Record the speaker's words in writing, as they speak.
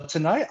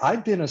tonight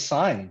I've been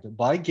assigned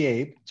by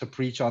Gabe to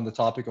preach on the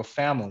topic of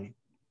family.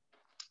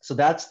 So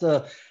that's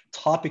the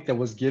topic that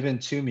was given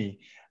to me.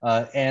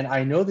 And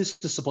I know this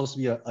is supposed to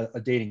be a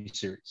dating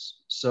series.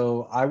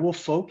 So I will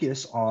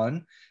focus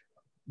on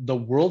the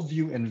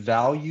worldview and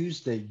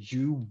values that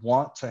you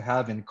want to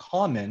have in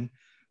common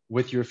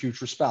with your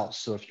future spouse.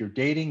 So if you're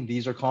dating,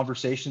 these are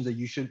conversations that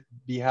you should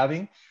be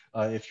having.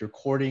 If you're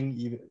courting,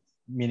 even,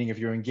 meaning if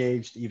you're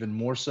engaged, even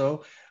more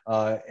so.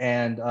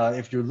 And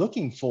if you're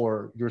looking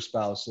for your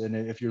spouse, and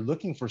if you're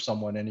looking for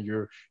someone and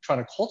you're trying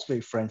to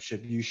cultivate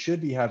friendship, you should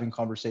be having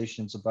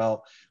conversations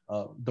about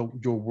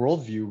your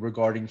worldview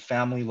regarding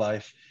family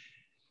life,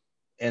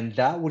 and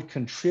that would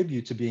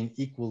contribute to being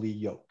equally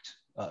yoked.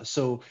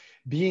 So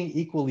being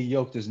equally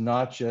yoked is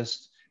not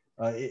just,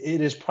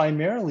 it is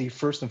primarily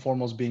first and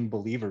foremost being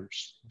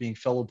believers, being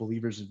fellow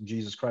believers in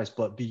Jesus Christ.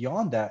 But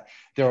beyond that,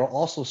 there are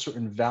also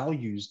certain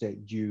values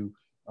that you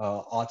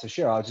ought to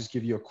share. I'll just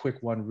give you a quick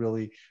one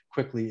really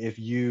quickly. If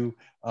you,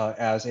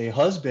 as a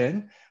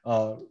husband,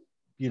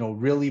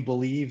 really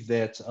believe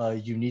that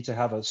you need to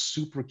have a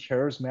super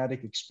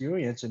charismatic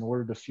experience in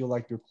order to feel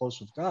like you're close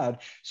with God.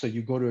 So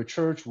you go to a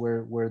church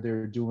where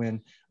they're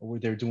doing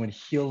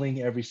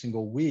healing every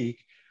single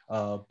week.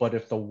 But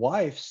if the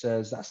wife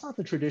says, that's not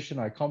the tradition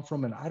I come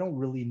from, and I don't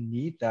really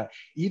need that,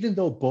 even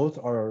though both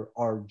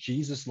are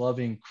Jesus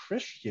loving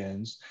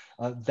Christians,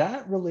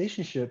 that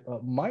relationship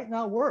might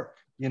not work,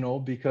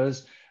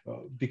 because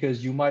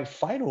you might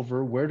fight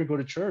over where to go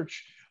to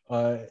church.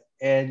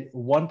 And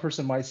one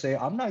person might say,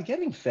 I'm not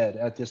getting fed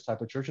at this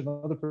type of church.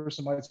 Another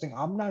person might say,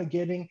 I'm not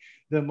getting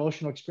the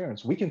emotional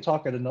experience. We can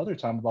talk at another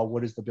time about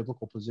what is the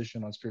biblical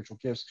position on spiritual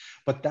gifts,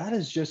 but that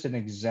is just an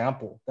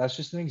example. That's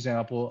just an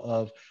example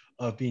of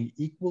being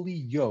equally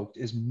yoked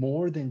is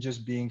more than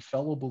just being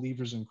fellow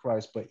believers in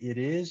Christ, but it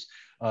is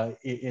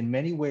in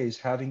many ways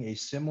having a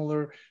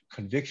similar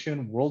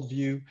conviction,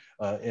 worldview,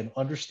 and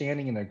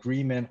understanding and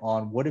agreement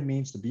on what it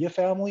means to be a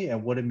family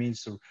and what it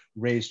means to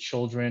raise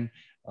children,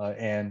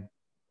 and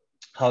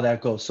how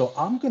that goes. So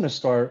I'm going to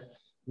start.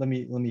 Let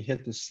me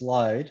hit this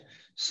slide.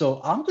 So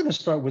I'm going to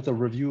start with a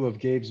review of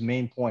Gabe's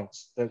main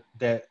points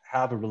that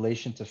have a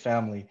relation to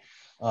family.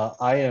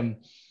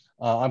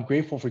 I'm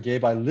grateful for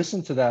Gabe. I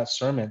listened to that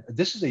sermon.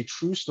 This is a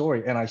true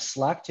story, and I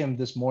slacked him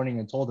this morning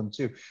and told him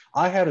too.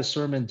 I had a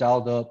sermon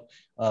dialed up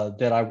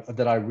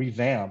that I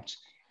revamped,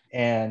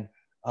 and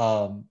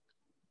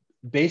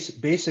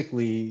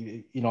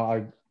basically,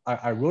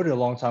 I wrote it a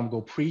long time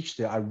ago, preached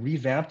it, I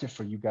revamped it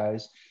for you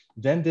guys.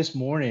 Then this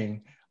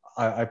morning,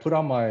 I put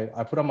on my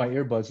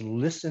earbuds,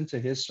 listened to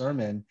his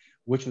sermon,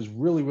 which was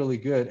really, really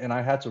good. And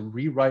I had to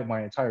rewrite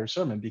my entire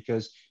sermon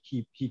because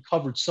he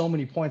covered so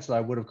many points that I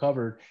would have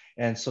covered.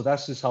 And so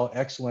that's just how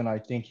excellent I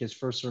think his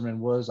first sermon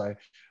was.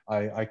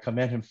 I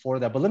commend him for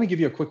that. But let me give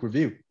you a quick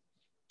review.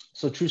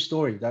 So true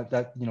story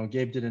that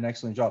Gabe did an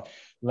excellent job.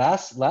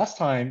 Last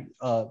time,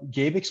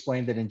 Gabe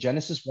explained that in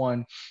Genesis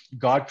 1,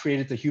 God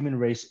created the human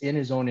race in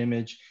his own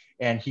image,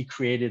 and he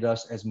created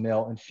us as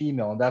male and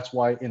female. And that's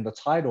why in the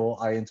title,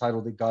 I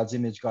entitled it God's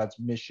Image, God's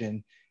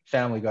Mission,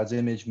 Family, God's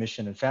Image,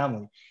 Mission, and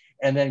Family.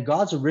 And then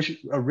God's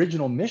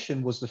original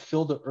mission was to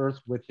fill the earth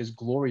with his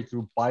glory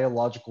through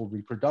biological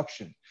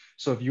reproduction.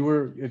 So if you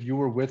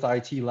were with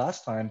IT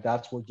last time,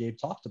 that's what Gabe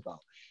talked about,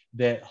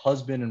 that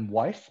husband and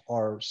wife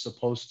are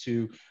supposed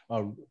to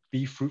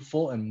be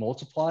fruitful and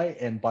multiply.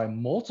 And by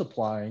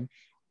multiplying,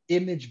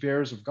 image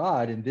bearers of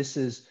God, and this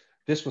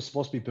was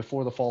supposed to be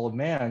before the fall of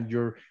man,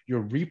 you're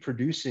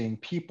reproducing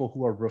people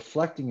who are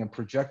reflecting and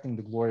projecting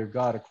the glory of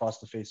God across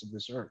the face of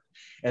this earth.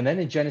 And then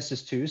in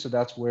Genesis 2, so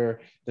that's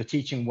where the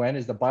teaching went,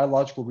 is the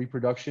biological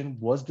reproduction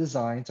was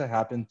designed to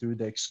happen through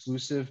the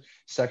exclusive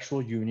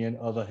sexual union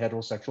of a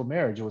heterosexual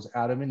marriage. It was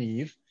Adam and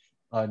Eve,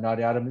 not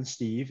Adam and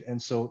Steve. And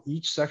so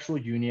each sexual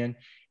union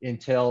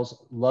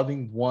entails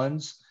loving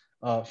one's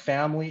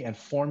family and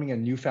forming a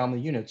new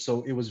family unit.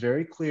 So it was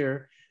very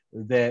clear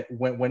that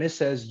when it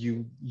says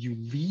you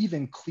leave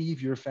and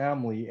cleave your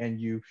family, and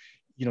you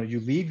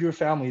leave your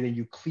family, then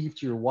you cleave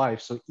to your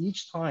wife. So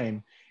each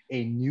time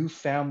a new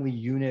family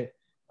unit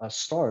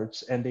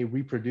starts and they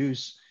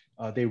reproduce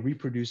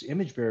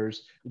image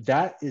bearers,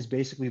 that is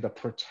basically the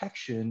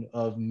protection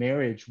of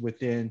marriage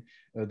within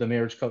the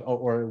marriage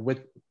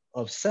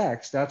of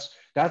sex.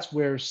 That's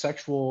where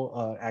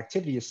sexual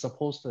activity is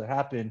supposed to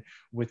happen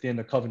within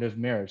the covenant of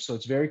marriage. So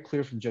it's very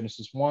clear from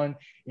Genesis 1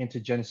 into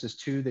Genesis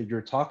 2 that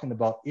you're talking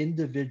about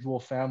individual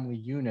family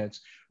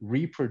units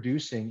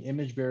reproducing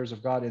image bearers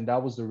of God, and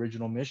that was the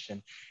original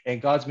mission.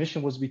 And God's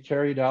mission was to be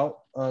carried out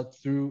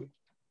through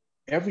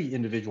every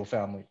individual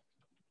family.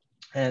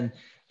 And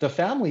the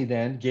family,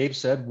 then, Gabe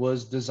said,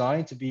 was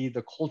designed to be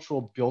the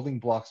cultural building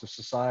blocks of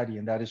society,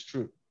 and that is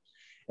true.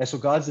 And so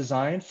God's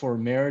design for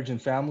marriage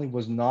and family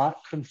was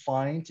not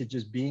confined to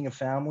just being a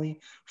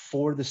family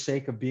for the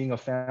sake of being a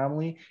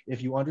family.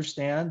 If you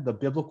understand the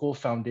biblical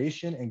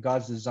foundation and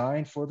God's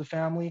design for the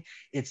family,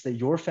 it's that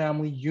your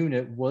family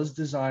unit was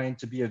designed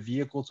to be a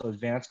vehicle to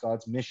advance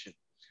God's mission.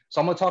 So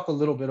I'm going to talk a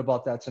little bit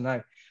about that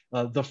tonight.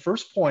 The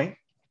first point,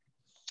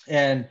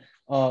 and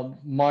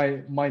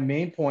My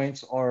main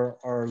points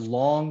are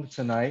long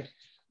tonight.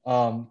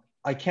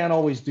 I can't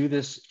always do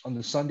this on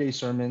the Sunday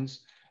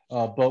sermons,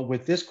 but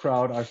with this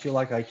crowd, I feel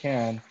like I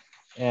can,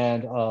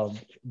 and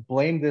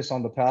blame this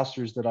on the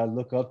pastors that I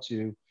look up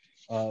to.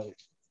 Uh,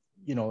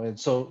 and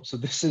so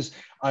this is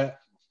I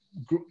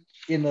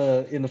in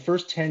the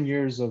first 10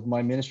 years of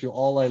my ministry,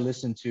 all I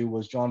listened to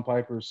was John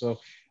Piper. So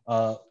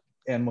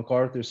and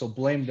MacArthur. So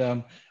blame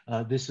them.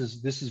 This is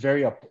a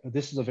very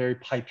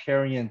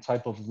Piperian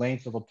type of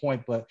length of a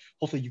point, but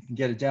hopefully you can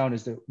get it down.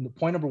 Is that the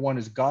point number one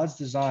is God's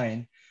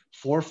design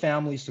for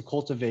families to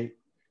cultivate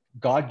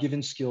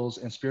God-given skills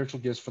and spiritual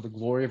gifts for the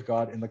glory of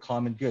God and the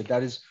common good.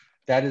 That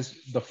is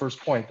the first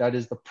point. That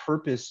is the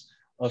purpose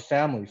of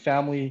family.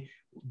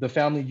 The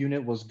family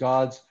unit was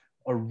God's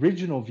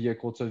original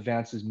vehicle to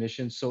advance his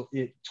mission. So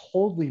it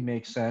totally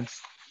makes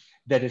sense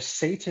that if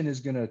Satan is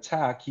going to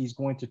attack, he's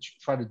going to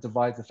try to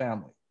divide the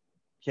family.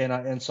 Okay,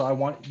 and so I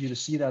want you to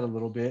see that a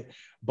little bit.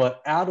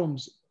 But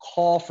Adam's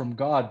call from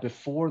God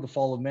before the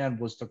fall of man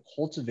was to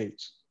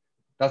cultivate.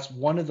 That's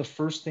one of the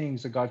first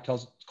things that God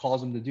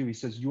calls him to do. He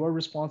says, you are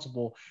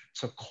responsible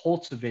to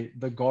cultivate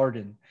the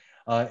garden.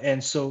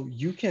 And so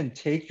you can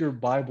take your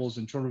Bibles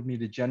and turn with me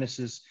to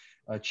Genesis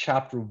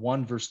chapter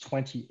 1, verse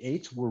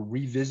 28. We're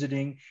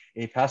revisiting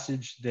a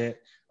passage that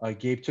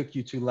Gabe took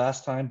you to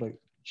last time, but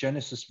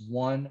Genesis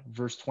 1,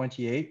 verse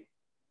 28.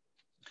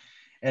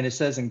 And it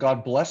says, and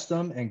God blessed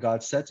them, and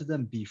God said to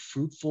them, be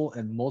fruitful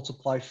and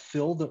multiply,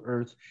 fill the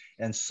earth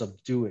and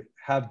subdue it.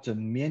 Have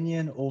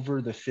dominion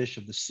over the fish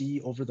of the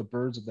sea, over the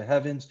birds of the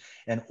heavens,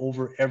 and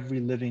over every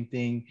living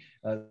thing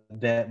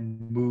that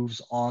moves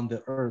on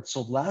the earth.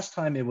 So last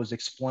time it was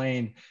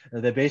explained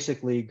that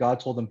basically God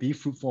told them, be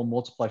fruitful and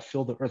multiply,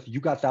 fill the earth. You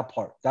got that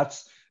part.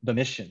 That's the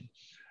mission.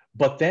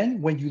 But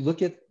then when you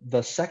look at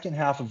the second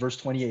half of verse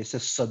 28, it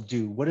says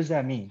subdue. What does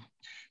that mean?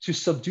 To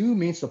subdue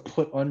means to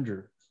put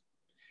under.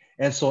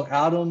 And so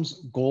Adam's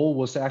goal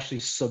was to actually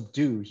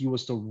subdue. He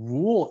was to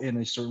rule in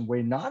a certain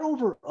way, not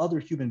over other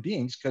human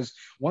beings, because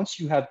once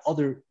you have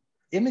other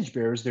image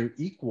bearers, they're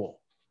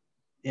equal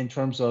in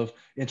terms of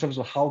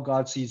how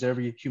God sees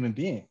every human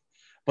being.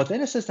 But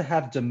then it says to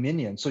have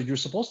dominion. So you're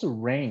supposed to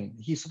reign.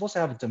 He's supposed to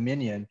have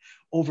dominion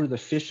over the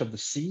fish of the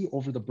sea,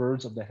 over the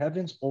birds of the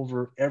heavens,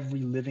 over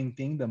every living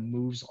thing that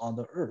moves on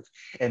the earth.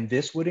 And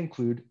this would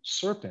include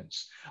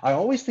serpents. I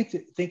always think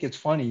it's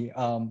funny.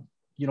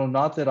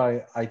 Not that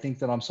I think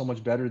that I'm so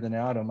much better than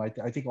Adam. I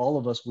think all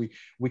of us,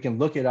 we can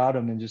look at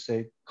Adam and just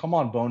say, come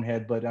on,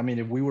 bonehead. But I mean,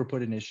 if we were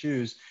put in his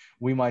shoes,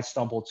 we might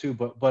stumble too.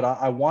 But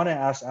I want to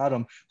ask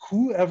Adam,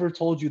 who ever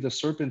told you the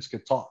serpents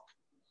could talk?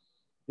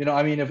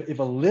 I mean, if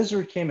a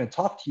lizard came and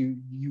talked to you,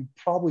 you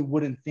probably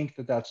wouldn't think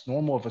that that's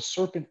normal. If a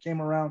serpent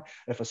came around,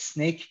 if a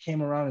snake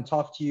came around and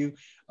talked to you,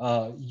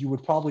 you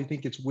would probably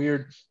think it's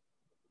weird.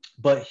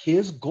 But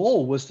his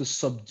goal was to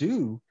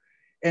subdue.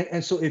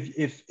 And so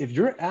if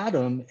you're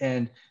Adam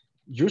and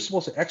you're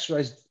supposed to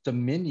exercise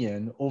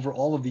dominion over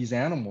all of these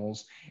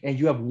animals, and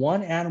you have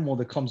one animal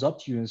that comes up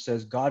to you and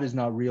says, God is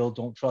not real,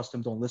 don't trust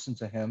him, don't listen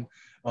to him,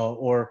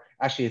 or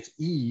actually it's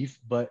Eve,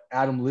 but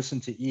Adam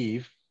listened to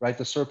Eve, right?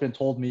 The serpent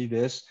told me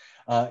this.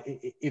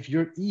 If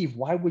you're Eve,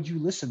 why would you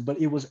listen? But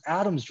it was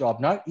Adam's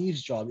job, not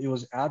Eve's job. It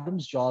was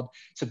Adam's job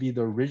to be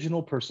the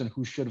original person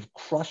who should have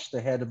crushed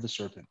the head of the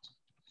serpent.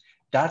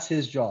 That's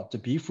his job, to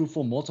be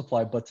fruitful,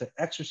 multiply, but to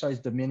exercise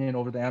dominion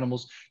over the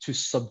animals, to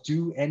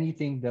subdue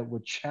anything that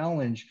would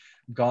challenge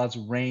God's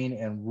reign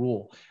and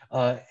rule.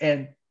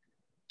 And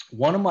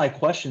one of my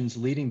questions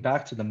leading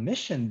back to the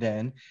mission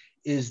then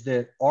is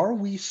that, are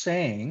we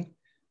saying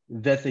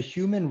that the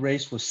human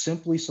race was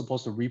simply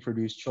supposed to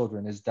reproduce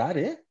children? Is that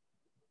it?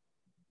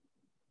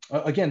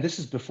 Again, this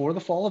is before the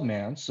fall of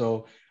man.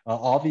 So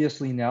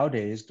obviously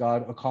nowadays,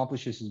 God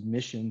accomplishes his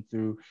mission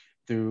through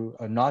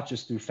not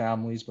just through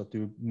families, but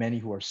through many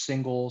who are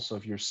single. So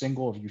if you're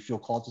single, if you feel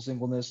called to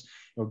singleness,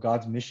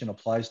 God's mission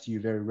applies to you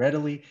very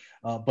readily.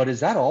 But is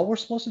that all we're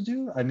supposed to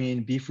do? I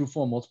mean, be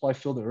fruitful and multiply,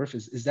 fill the earth.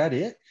 Is that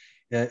it?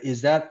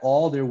 Is that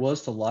all there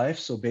was to life?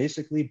 So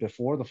basically,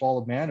 before the fall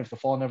of man, if the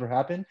fall never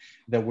happened,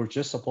 that we're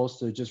just supposed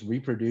to just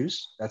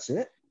reproduce. That's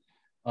it.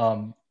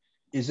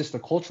 Is this the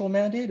cultural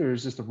mandate, or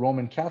is this the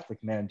Roman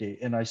Catholic mandate?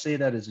 And I say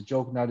that as a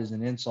joke, not as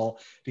an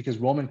insult, because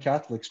Roman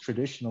Catholics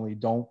traditionally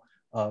don't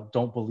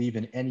believe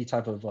in any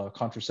type of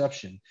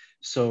contraception.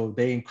 So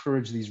they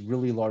encourage these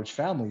really large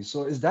families.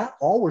 So is that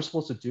all we're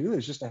supposed to do,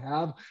 is just to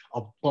have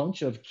a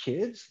bunch of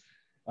kids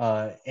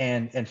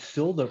and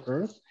fill the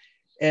earth?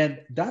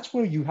 And that's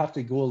where you have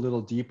to go a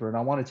little deeper. And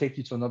I want to take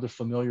you to another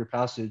familiar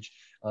passage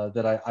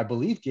that I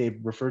believe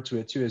Gabe referred to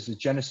it too, as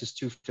Genesis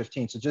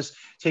 2:15. So just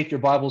take your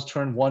Bibles,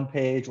 turn one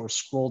page or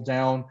scroll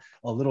down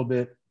a little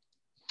bit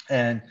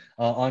and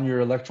on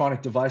your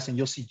electronic device, and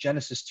you'll see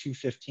Genesis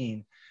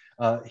 2:15.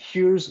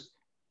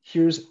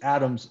 Here's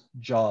Adam's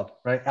job,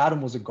 right?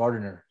 Adam was a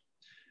gardener.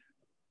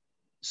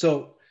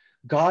 So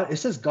it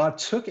says God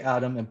took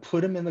Adam and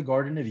put him in the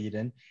Garden of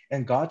Eden,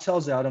 and God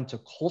tells Adam to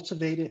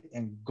cultivate it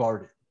and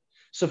guard it.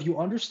 So if you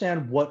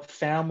understand what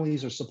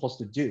families are supposed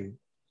to do,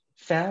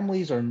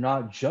 families are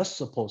not just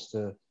supposed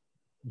to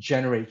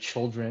generate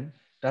children.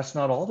 That's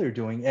not all they're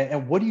doing.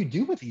 And what do you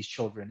do with these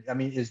children? I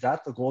mean, is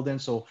that the goal then?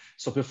 So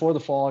before the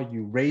fall,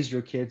 you raise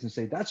your kids and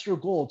say that's your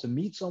goal, to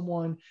meet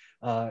someone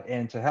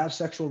and to have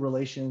sexual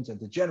relations and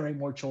to generate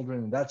more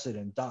children, and that's it,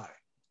 and die,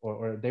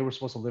 or they were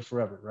supposed to live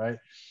forever, right?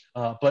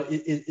 But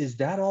is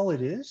that all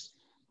it is?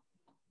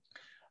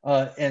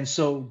 And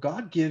so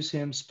God gives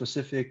him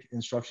specific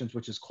instructions,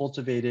 which is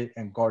cultivate it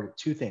and guard it.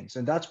 Two things.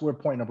 And that's where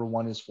point number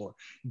one is for.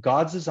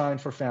 God's design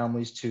for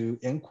families to,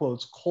 in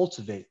quotes,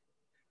 cultivate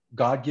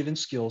God-given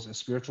skills and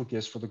spiritual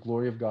gifts for the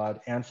glory of God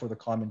and for the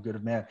common good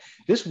of man.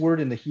 This word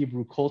in the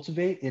Hebrew,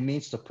 cultivate, it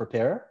means to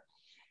prepare.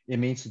 It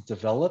means to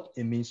develop.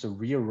 It means to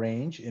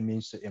rearrange. It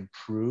means to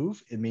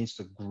improve. It means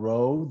to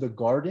grow the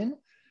garden,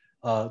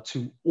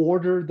 to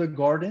order the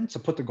garden, to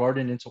put the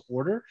garden into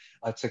order,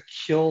 to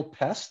kill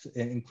pests,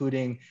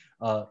 including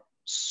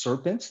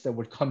serpents that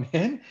would come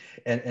in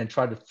and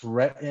try to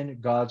threaten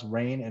God's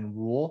reign and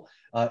rule.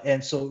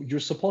 And so you're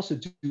supposed to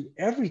do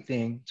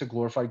everything to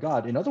glorify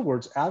God. In other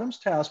words, Adam's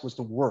task was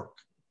to work.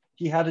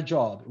 He had a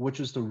job, which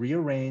was to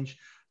rearrange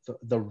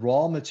the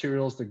raw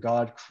materials that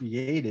God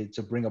created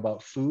to bring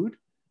about food,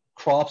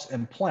 crops,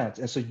 and plants.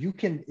 And so you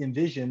can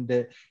envision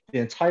that the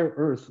entire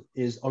earth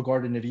is a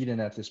Garden of Eden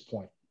at this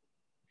point,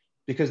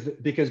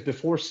 because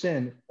before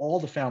sin, all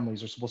the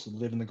families are supposed to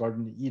live in the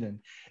Garden of Eden.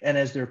 And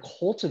as they're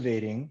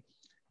cultivating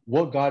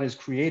what God has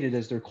created,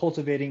 as they're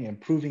cultivating,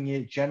 improving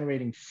it,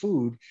 generating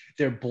food,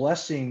 they're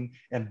blessing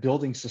and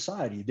building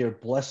society. They're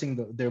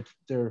blessing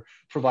they're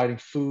providing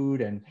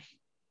food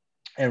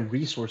and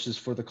resources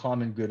for the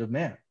common good of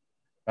man,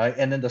 right?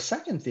 And then the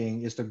second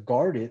thing is to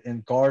guard it,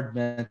 and guard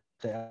meant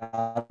the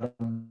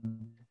Adam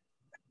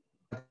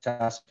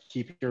task,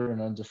 keep pure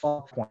and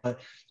undefiled. But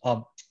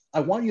I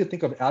want you to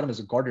think of Adam as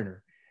a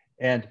gardener.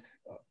 And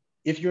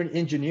if you're an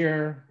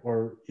engineer,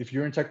 or if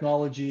you're in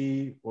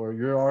technology, or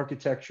you're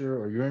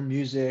architecture, or you're in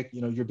music,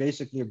 you're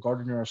basically a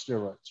gardener on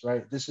steroids,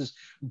 right?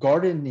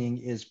 Gardening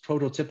is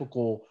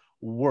prototypical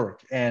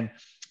work. And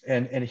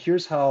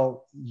here's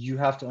how you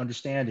have to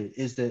understand it,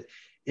 is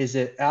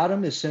that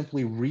Adam is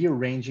simply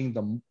rearranging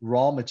the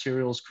raw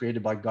materials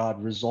created by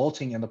God,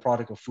 resulting in the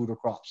product of food or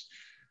crops.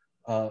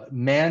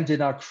 Man did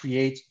not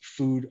create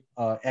food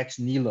ex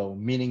nihilo,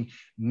 meaning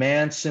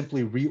man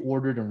simply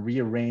reordered and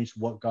rearranged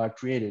what God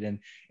created.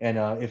 And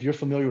if you're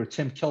familiar with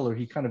Tim Keller,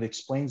 he kind of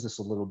explains this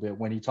a little bit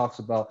when he talks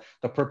about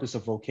the purpose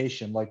of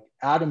vocation. Like,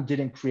 Adam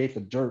didn't create the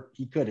dirt;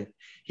 he couldn't.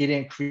 He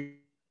didn't create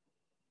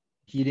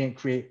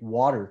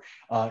water.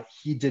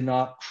 He did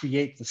not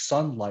create the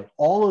sunlight.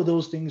 All of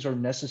those things are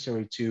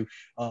necessary to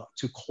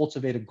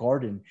cultivate a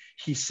garden.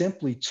 He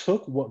simply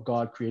took what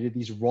God created,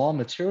 these raw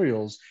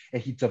materials,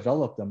 and he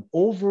developed them.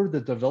 Over the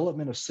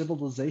development of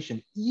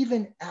civilization,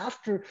 even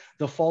after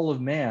the fall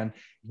of man,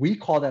 we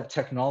call that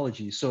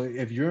technology. So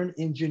if you're an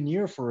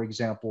engineer, for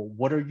example,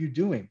 what are you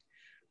doing?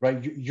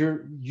 Right?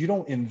 You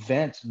don't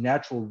invent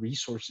natural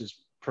resources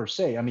per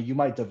se. I mean, you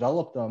might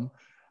develop them,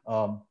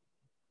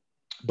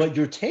 but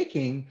you're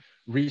taking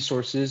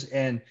resources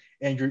and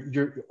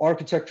your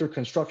architecture,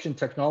 construction,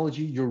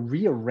 technology, you're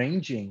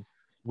rearranging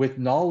with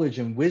knowledge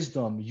and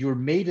wisdom. You're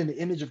made in the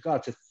image of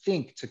God to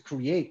think, to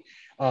create,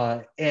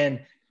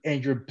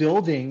 and you're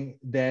building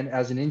then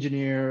as an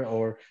engineer,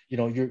 or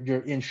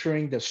you're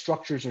ensuring that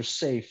structures are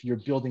safe. You're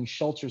building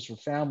shelters for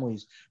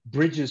families,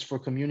 bridges for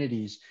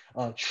communities,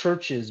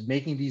 churches,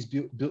 making these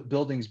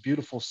buildings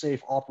beautiful,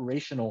 safe,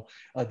 operational.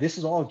 This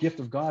is all a gift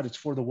of God. It's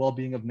for the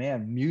well-being of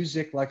man.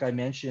 Music, like I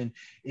mentioned,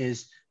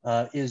 is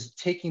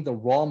taking the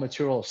raw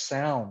material of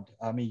sound.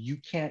 I mean, you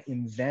can't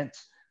invent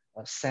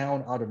a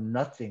sound out of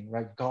nothing,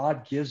 right?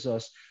 God gives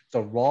us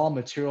the raw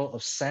material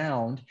of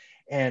sound.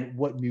 And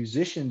what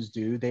musicians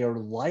do, they are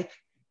like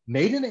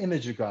made in the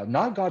image of God,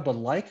 not God, but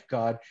like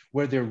God,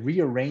 where they're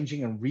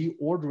rearranging and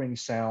reordering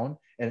sound.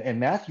 And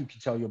Matthew can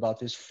tell you about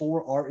this,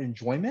 for our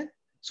enjoyment.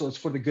 So it's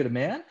for the good of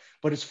man,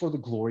 but it's for the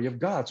glory of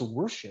God. So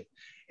worship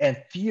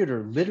and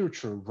theater,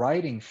 literature,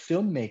 writing,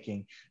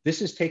 filmmaking,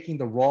 this is taking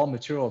the raw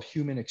material of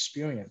human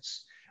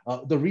experience.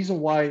 The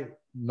reason why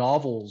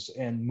novels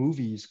and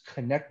movies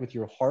connect with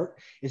your heart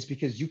is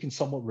because you can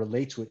somewhat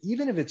relate to it.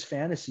 Even if it's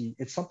fantasy,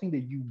 it's something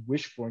that you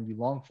wish for and you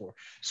long for.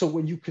 So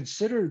when you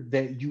consider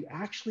that you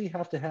actually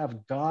have to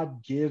have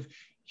God give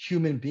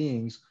human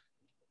beings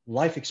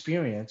life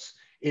experience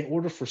in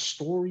order for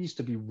stories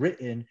to be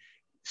written,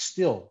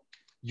 still,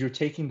 you're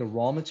taking the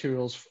raw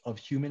materials of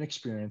human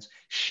experience,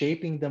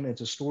 shaping them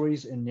into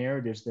stories and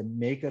narratives that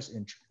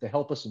that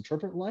help us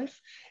interpret life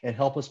and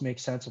help us make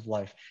sense of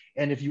life.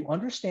 And if you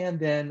understand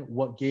then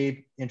what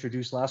Gabe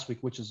introduced last week,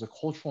 which is a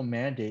cultural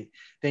mandate,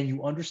 then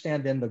you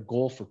understand then the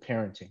goal for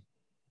parenting.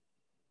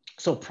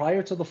 So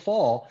prior to the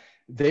fall,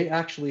 they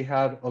actually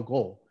had a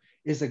goal,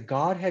 is that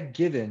God had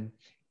given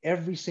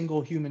every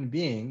single human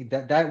being,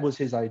 that was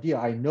his idea.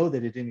 I know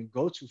that it didn't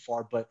go too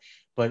far,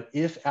 but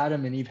if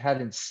Adam and Eve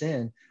hadn't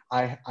sinned,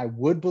 I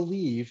would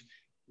believe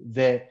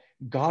that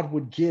God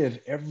would give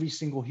every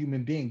single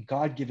human being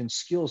God-given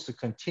skills to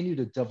continue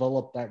to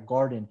develop that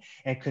garden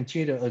and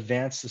continue to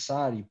advance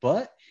society.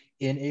 But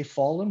in a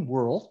fallen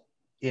world,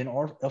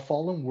 a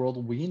fallen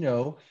world, we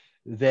know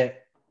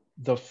that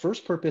the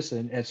first purpose,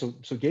 and so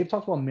Gabe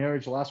talked about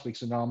marriage last week.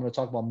 So now I'm going to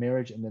talk about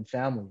marriage and then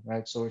family,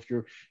 right? So if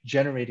you're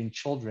generating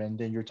children,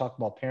 then you're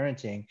talking about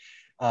parenting.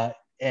 Uh,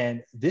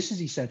 and this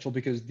is essential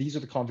because these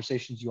are the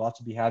conversations you ought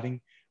to be having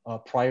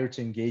prior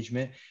to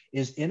engagement.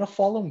 Is in a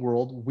fallen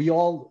world, we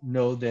all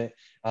know that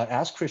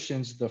as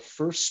Christians, the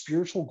first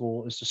spiritual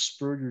goal is to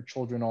spur your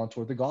children on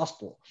toward the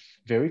gospel.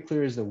 Very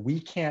clear is that we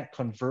can't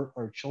convert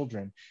our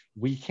children.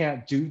 We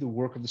can't do the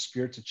work of the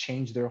Spirit to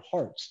change their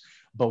hearts,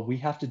 but we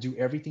have to do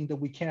everything that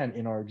we can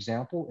in our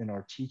example, in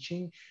our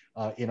teaching,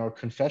 in our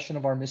confession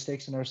of our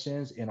mistakes and our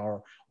sins, in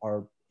our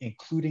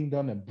including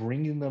them and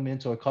bringing them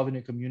into a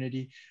covenant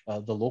community,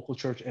 the local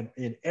church, and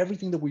in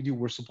everything that we do,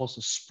 we're supposed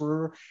to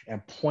spur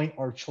and point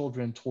our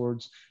children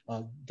towards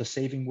the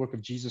saving work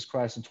of Jesus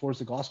Christ and towards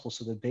the gospel,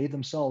 so that they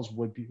themselves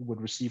would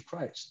receive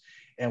Christ.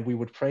 And we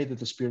would pray that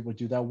the Spirit would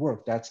do that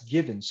work. That's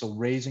given. So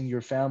raising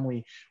your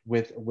family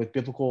with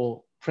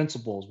biblical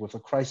principles, with a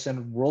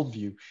Christ-centered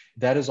worldview,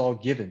 that is all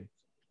given.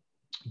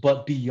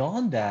 But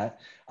beyond that,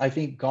 I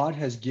think God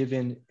has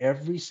given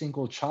every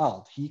single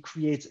child, he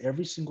creates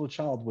every single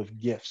child with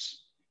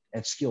gifts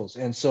and skills.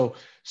 And so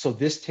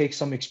this takes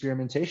some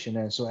experimentation.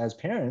 And so as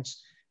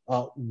parents,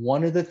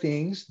 one of the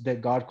things that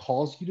God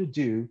calls you to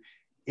do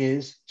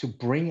is to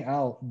bring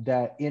out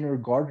that inner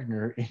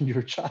gardener in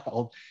your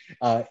child,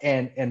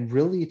 and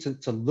really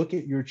to look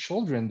at your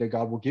children that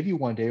God will give you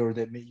one day, or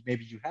that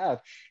maybe you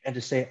have, and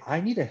to say, I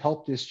need to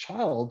help this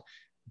child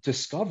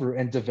discover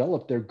and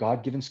develop their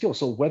God-given skills.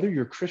 So whether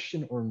you're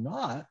Christian or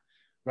not,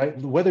 right?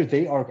 Whether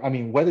they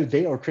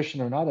are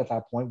Christian or not at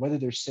that point, whether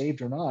they're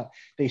saved or not,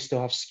 they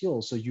still have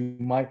skills. So you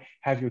might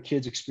have your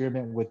kids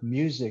experiment with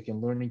music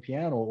and learning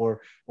piano, or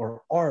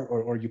art,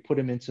 or you put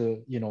them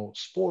into,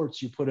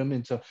 sports, you put them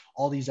into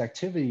all these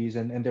activities,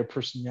 and their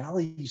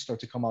personalities start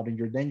to come out, and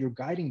you're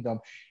guiding them.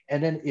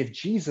 And then if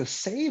Jesus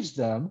saves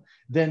them,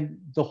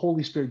 then the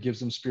Holy Spirit gives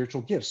them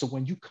spiritual gifts. So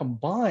when you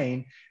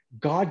combine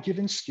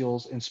God-given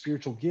skills and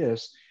spiritual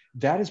gifts,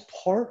 that is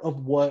part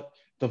of what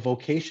the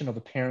vocation of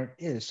a parent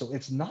is. So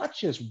it's not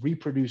just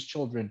reproduce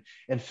children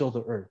and fill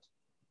the earth,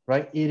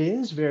 right? It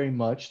is very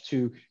much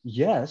to,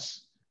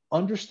 yes,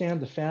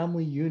 understand the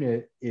family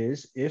unit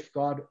is, if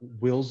God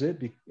wills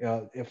it,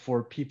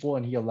 for people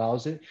and he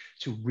allows it,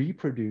 to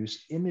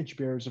reproduce image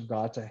bearers of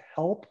God, to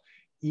help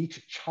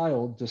each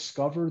child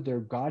discover their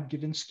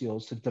God-given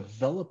skills, to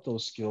develop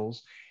those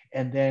skills.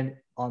 And then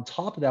on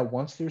top of that,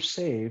 once they're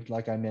saved,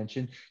 like I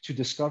mentioned, to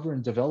discover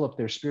and develop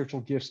their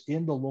spiritual gifts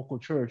in the local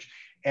church.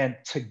 And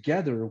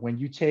together, when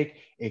you take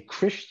a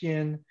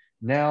Christian,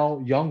 now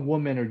young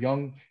woman or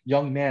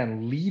young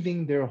man,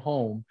 leaving their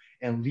home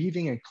and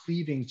leaving and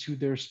cleaving to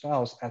their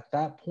spouse, at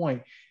that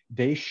point,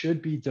 they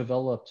should be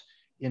developed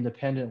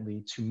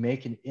independently to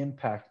make an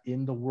impact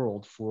in the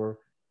world for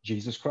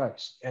Jesus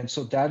Christ. And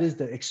so that is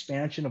the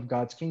expansion of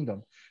God's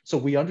kingdom. So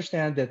we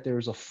understand that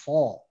there's a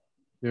fall,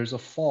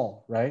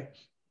 right?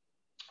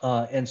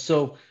 And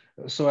so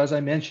as I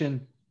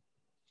mentioned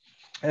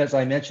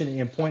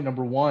in point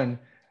number one,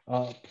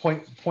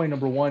 point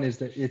number one is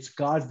that it's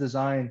God's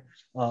design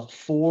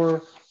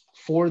for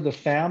the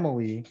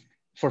family,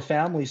 for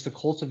families to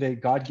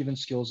cultivate God-given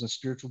skills and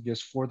spiritual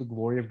gifts for the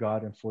glory of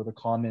God and for the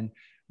common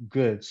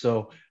good.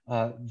 So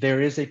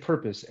there is a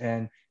purpose.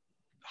 And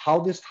how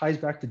this ties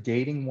back to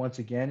dating, once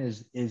again,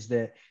 is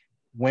that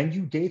when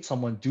you date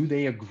someone, do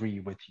they agree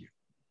with you?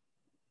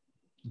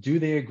 Do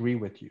they agree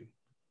with you?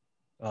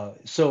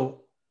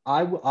 So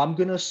I'm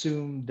going to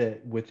assume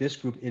that with this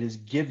group, it is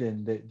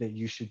given that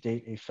you should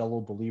date a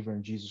fellow believer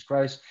in Jesus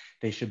Christ.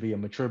 They should be a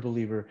mature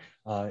believer,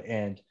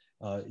 and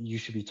you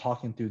should be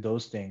talking through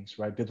those things,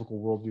 right? Biblical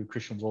worldview,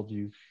 Christian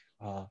worldview,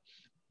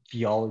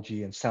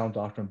 theology, and sound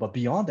doctrine. But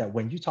beyond that,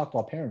 when you talk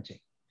about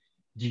parenting,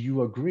 do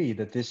you agree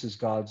that this is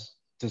God's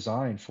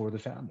design for the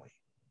family,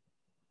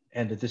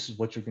 and that this is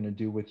what you're going to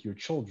do with your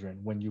children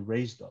when you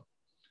raise them?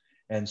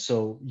 And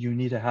so you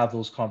need to have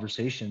those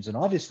conversations. And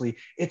obviously,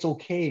 it's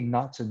okay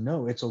not to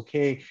know. It's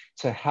okay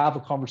to have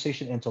a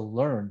conversation and to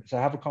learn, to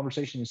have a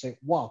conversation and say,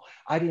 wow,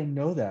 I didn't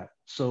know that.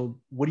 So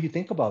what do you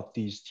think about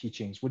these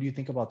teachings? What do you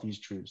think about these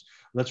truths?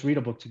 Let's read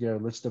a book together.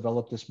 Let's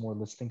develop this more.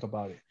 Let's think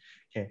about it.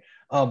 Okay.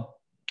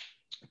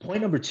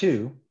 Point number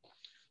two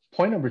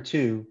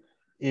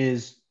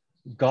is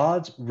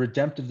God's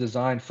redemptive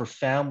design for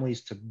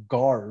families to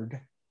guard.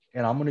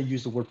 And I'm going to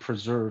use the word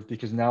preserve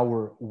because now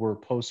we're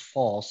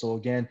post-fall. So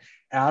again,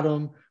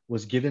 Adam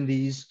was given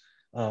these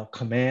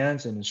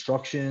commands and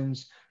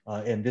instructions,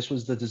 and this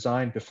was the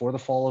design before the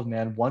fall of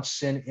man. Once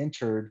sin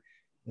entered,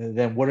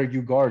 then what are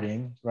you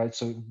guarding, right?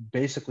 So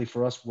basically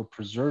for us, we're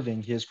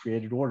preserving his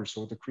created order.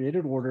 So the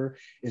created order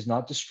is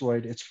not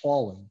destroyed, it's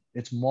fallen,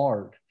 it's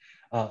marred.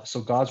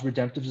 So God's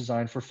redemptive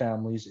design for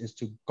families is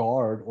to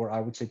guard, or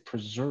I would say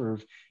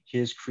preserve,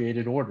 his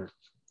created order.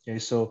 Okay,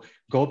 so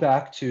go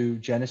back to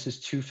Genesis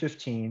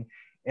 2:15,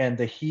 and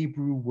the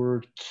Hebrew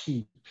word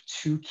keep,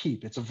 to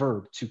keep, it's a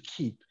verb, to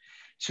keep.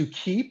 To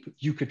keep,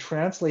 you could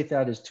translate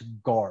that as to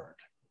guard,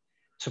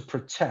 to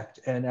protect.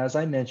 And as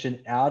I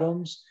mentioned,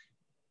 Adam's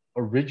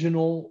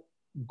original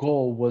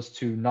goal was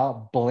to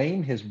not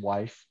blame his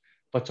wife,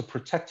 but to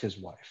protect his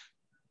wife.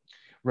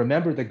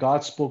 Remember that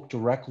God spoke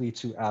directly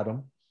to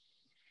Adam.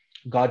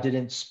 God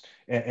didn't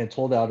and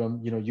told Adam,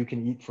 you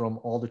can eat from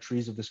all the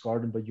trees of this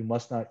garden, but you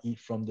must not eat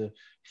from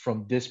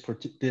this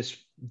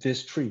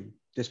tree,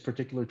 this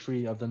particular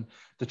tree of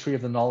the tree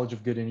of the knowledge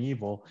of good and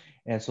evil.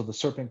 And so the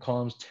serpent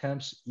comes,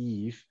 tempts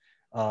Eve,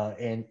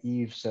 and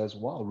Eve says,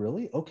 "Wow,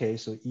 really? Okay."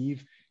 So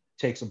Eve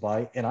takes a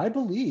bite, and I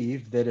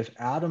believe that if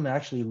Adam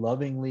actually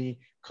lovingly,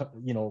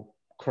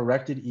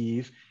 corrected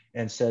Eve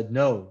and said,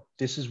 "No,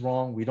 this is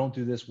wrong. We don't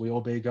do this. We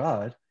obey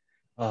God,"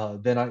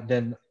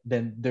 then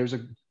there's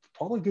a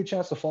probably a good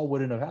chance the fall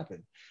wouldn't have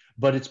happened.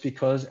 But it's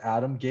because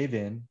Adam gave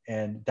in,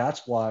 and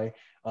that's why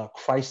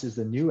Christ is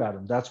the new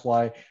Adam. That's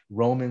why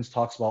Romans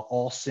talks about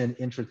all sin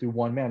entered through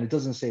one man. It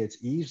doesn't say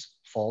it's Eve's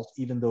fault,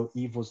 even though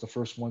Eve was the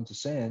first one to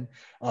sin.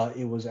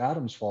 It was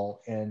Adam's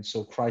fault, and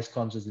so Christ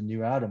comes as the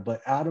new Adam.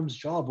 But Adam's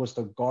job was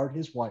to guard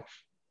his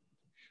wife,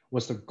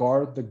 was to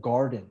guard the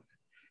garden,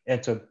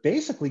 and to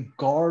basically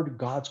guard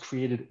God's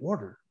created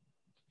order.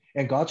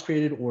 And God's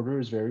created order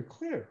is very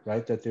clear,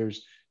 right?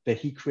 That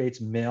he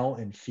creates male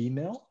and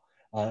female,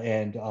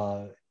 and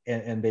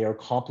they are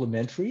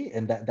complementary,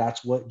 and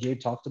that's what Gabe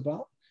talked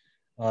about.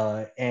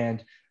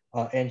 And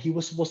he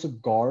was supposed to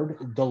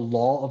guard the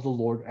law of the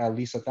Lord, at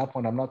least at that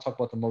point. I'm not talking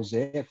about the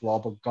Mosaic law,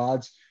 but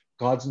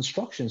God's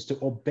instructions to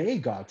obey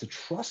God, to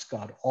trust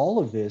God. All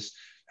of this,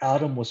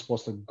 Adam was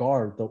supposed to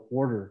guard the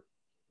order,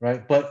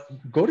 right? But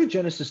go to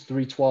Genesis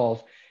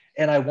 3:12,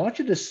 and I want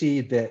you to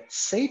see that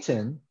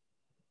Satan,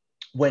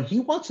 when he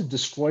wants to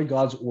destroy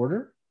God's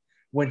order,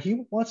 when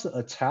he wants to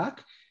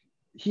attack,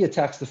 he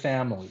attacks the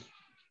family.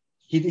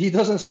 He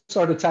doesn't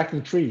start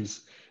attacking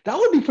trees. That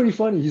would be pretty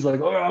funny. He's like,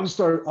 "Oh, I'm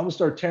gonna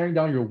start tearing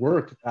down your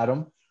work,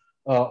 Adam.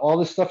 All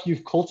the stuff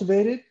you've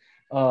cultivated,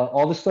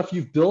 all the stuff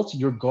you've built,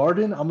 your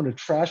garden. I'm gonna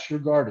trash your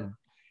garden."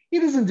 He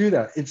doesn't do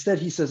that. Instead,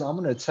 he says, "I'm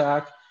gonna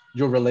attack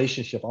your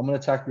relationship. I'm gonna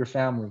attack your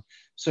family."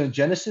 So in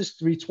Genesis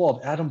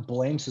 3:12, Adam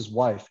blames his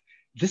wife.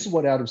 This is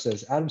what Adam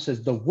says. Adam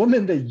says, "The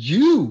woman that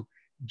you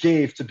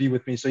gave to be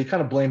with me." So he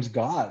kind of blames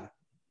God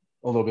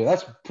a little bit.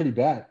 That's pretty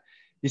bad.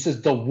 He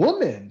says, "The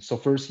woman." So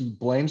first he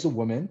blames the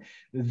woman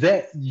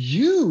that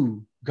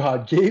you,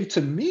 God, gave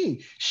to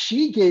me.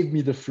 She gave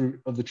me the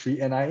fruit of the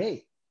tree and I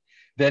ate.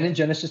 Then in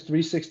Genesis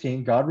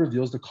 3:16, God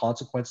reveals the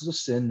consequences of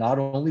sin. Not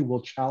only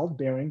will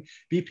childbearing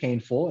be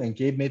painful, and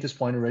Gabe made this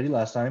point already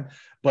last time,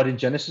 but in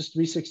Genesis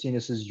 3:16,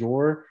 it says,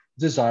 "Your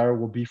desire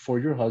will be for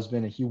your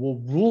husband and he will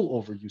rule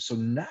over you." So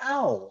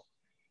now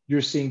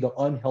you're seeing the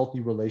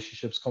unhealthy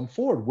relationships come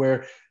forward,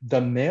 where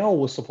the male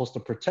was supposed to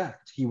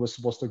protect, he was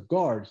supposed to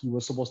guard, he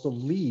was supposed to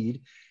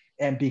lead.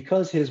 And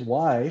because his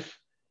wife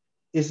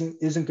isn't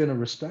going to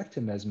respect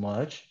him as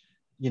much,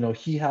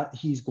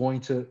 he's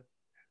going to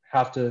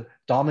have to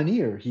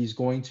domineer. He's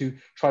going to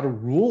try to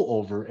rule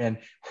over, and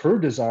her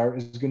desire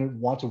is going to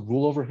want to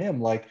rule over him.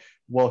 Like,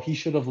 well, he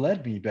should have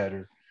led me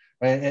better.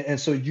 Right? And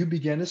so you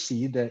begin to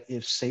see that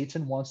if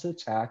Satan wants to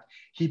attack,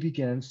 he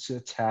begins to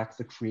attack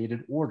the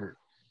created order.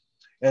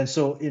 And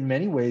so in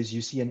many ways,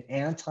 you see an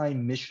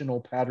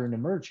anti-missional pattern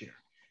emerge here.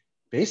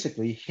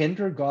 Basically,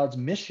 hinder God's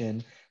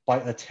mission by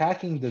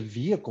attacking the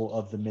vehicle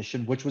of the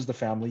mission, which was the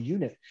family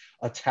unit.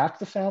 Attack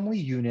the family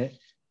unit.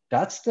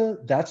 That's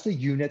the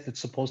unit that's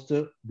supposed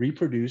to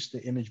reproduce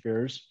the image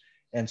bearers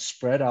and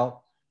spread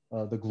out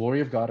the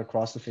glory of God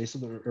across the face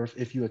of the earth.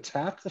 If you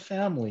attack the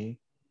family,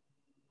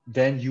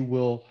 then you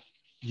will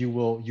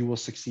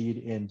succeed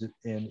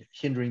in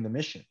hindering the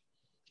mission.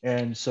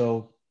 And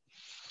so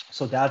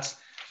that's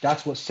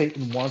what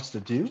Satan wants to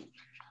do.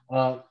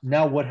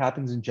 Now, what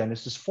happens in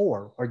Genesis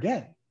 4?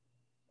 Again,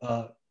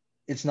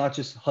 it's not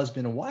just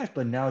husband and wife,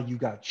 but now you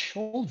got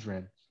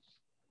children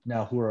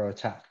now who are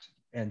attacked,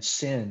 and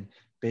sin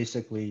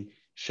basically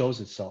shows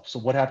itself. So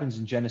what happens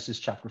in Genesis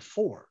chapter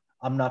 4?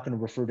 I'm not going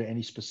to refer to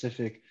any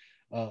specific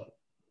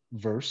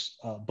verse,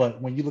 but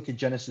when you look at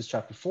Genesis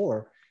chapter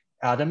 4,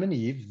 Adam and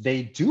Eve,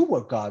 they do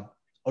what God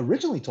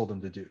originally told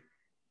them to do,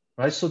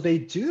 right? So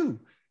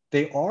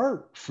they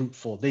are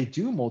fruitful, they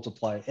do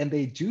multiply, and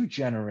they do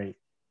generate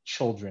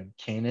children,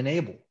 Cain and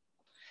Abel.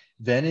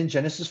 Then in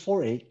Genesis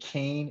 4:8,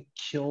 Cain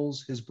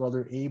kills his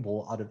brother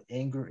Abel out of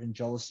anger and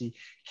jealousy.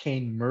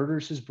 Cain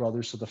murders his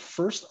brother. So the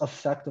first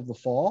effect of the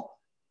fall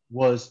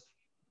was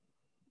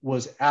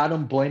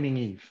Adam blaming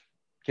Eve.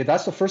 Okay,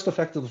 that's the first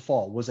effect of the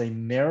fall, was a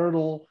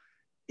marital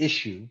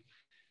issue.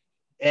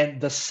 And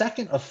the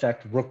second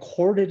effect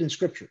recorded in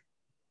scripture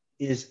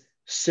is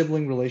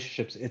sibling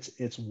relationships.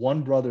 It's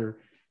one brother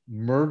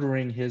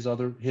murdering his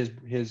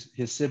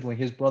sibling,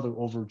 his brother,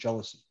 over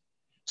jealousy.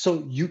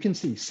 So you can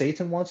see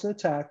Satan wants to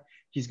attack.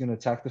 He's going to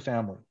attack the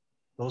family.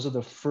 Those are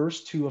the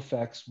first two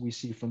effects we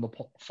see from the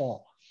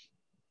fall.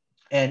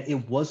 And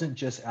it wasn't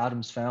just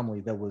Adam's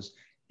family that was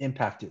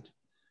impacted.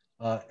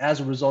 As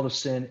a result of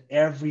sin,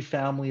 every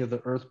family of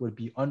the earth would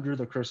be under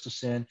the curse of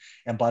sin.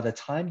 And by the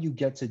time you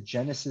get to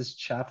Genesis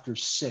chapter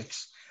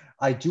 6,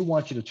 I do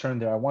want you to turn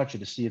there. I want you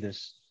to see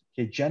this.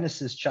 Okay,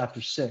 Genesis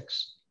chapter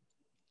 6.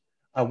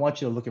 I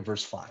want you to look at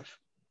verse 5.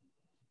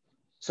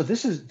 So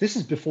this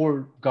is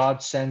before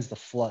God sends the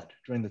flood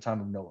during the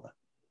time of Noah.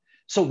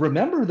 So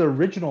remember the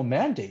original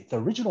mandate. The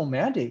original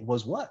mandate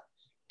was what?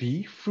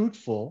 Be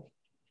fruitful,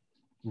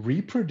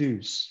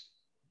 reproduce,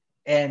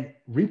 and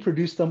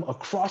reproduce them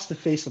across the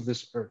face of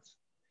this earth.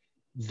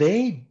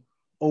 They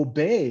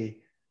obey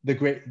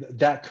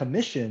that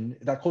commission,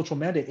 that cultural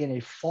mandate, in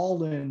a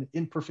fallen,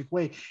 imperfect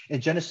way.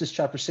 And Genesis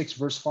chapter 6,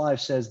 verse 5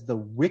 says, the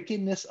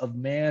wickedness of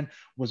man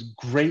was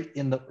great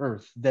in the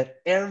earth, that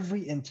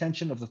every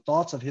intention of the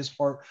thoughts of his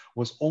heart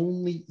was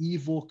only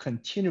evil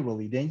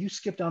continually. Then you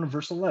skip down to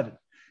verse 11.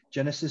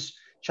 Genesis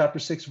chapter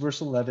 6,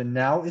 verse 11.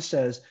 Now it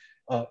says,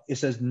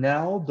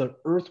 now the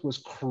earth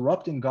was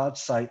corrupt in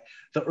God's sight.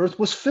 The earth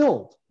was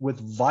filled with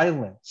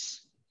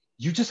violence.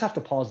 You just have to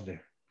pause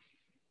there.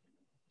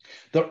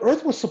 The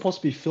earth was supposed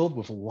to be filled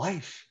with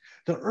life.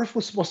 The earth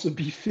was supposed to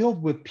be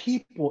filled with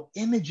people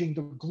imaging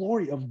the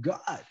glory of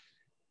God.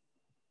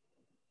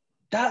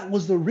 That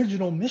was the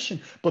original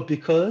mission. But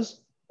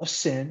because of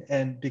sin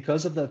and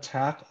because of the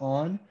attack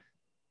on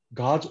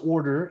God's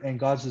order and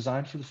God's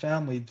design for the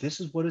family, this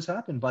is what has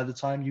happened. By the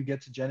time you get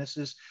to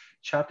Genesis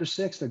chapter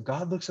 6, that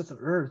God looks at the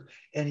earth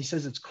and he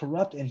says it's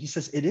corrupt, and he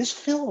says it is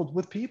filled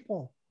with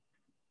people.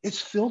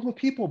 It's filled with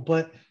people,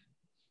 but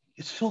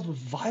it's filled with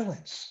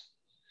violence.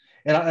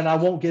 And I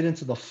won't get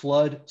into the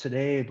flood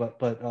today, but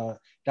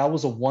that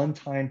was a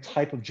one-time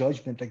type of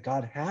judgment that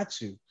God had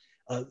to.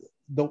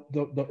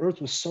 The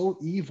earth was so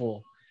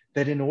evil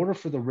that in order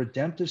for the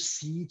redemptive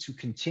seed to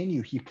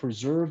continue, he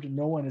preserved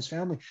Noah and his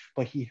family,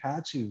 but he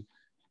had to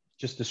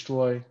just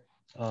destroy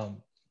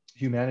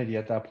humanity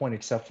at that point,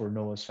 except for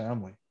Noah's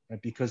family, right?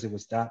 Because it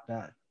was that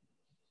bad.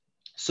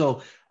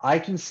 So I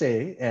can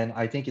say, and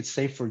I think it's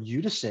safe for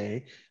you to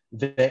say,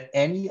 that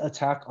any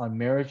attack on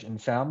marriage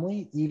and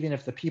family, even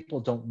if the people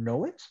don't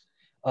know it,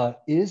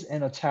 is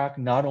an attack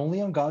not only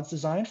on God's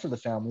design for the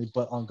family,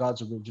 but on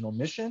God's original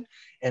mission.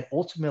 And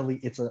ultimately,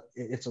 it's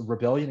a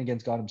rebellion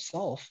against God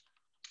himself.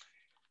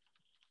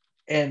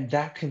 And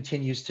that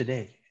continues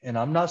today. And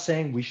I'm not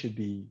saying we should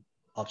be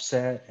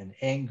upset and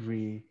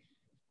angry,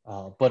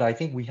 but I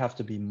think we have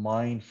to be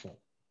mindful.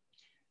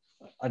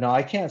 Now,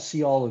 I can't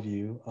see all of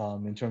you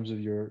in terms of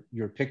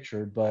your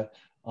picture, but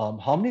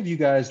how many of you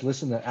guys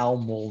listen to Al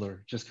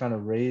Mohler? Just kind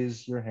of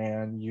raise your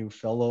hand, you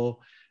fellow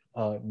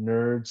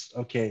nerds.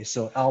 Okay,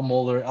 so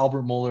Albert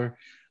Mohler,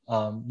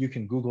 you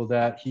can Google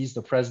that. He's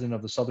the president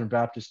of the Southern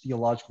Baptist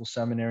Theological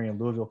Seminary in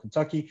Louisville,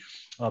 Kentucky,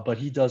 but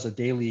he does a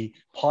daily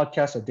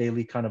podcast, a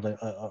daily kind of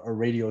a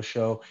radio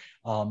show,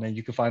 and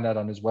you can find that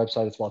on his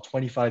website. It's about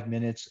 25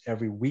 minutes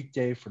every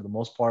weekday for the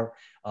most part,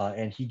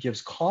 and he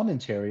gives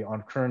commentary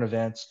on current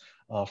events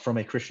from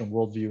a Christian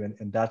worldview,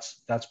 and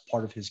that's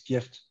part of his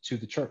gift to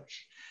the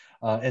church.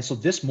 And so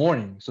this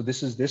morning,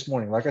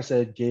 like I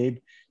said,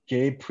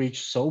 Gabe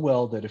preached so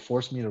well that it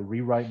forced me to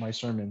rewrite my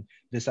sermon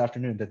this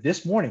afternoon. That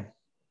this morning,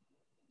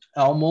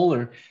 Al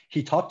Mohler,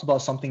 he talked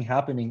about something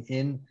happening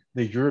in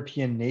the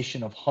European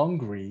nation of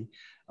Hungary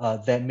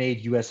that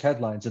made U.S.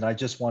 headlines. And I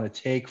just want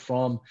to take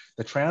from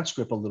the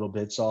transcript a little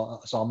bit. So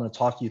I'm going to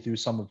talk you through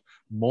some of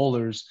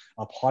Mohler's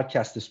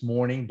podcast this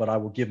morning, but I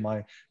will give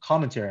my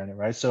commentary on it,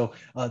 right? So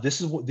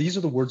these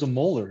are the words of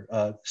Mohler.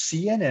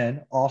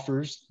 CNN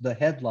offers the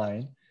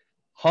headline,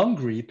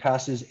 Hungary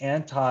passes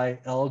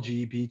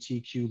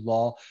anti-LGBTQ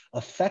law,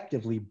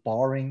 effectively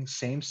barring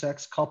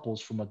same-sex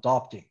couples from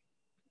adopting.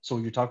 So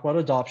you talk about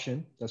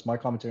adoption. That's my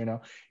commentary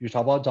now. You're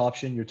talking about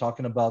adoption. You're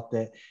talking about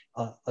that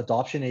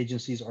adoption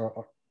agencies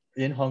are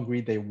in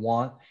Hungary. They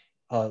want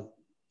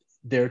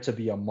there to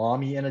be a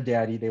mommy and a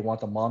daddy. They want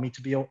the mommy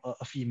to be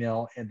a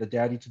female and the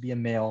daddy to be a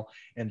male.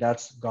 And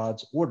that's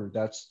God's order.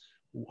 That's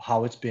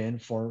how it's been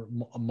for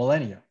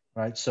millennia,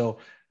 right? So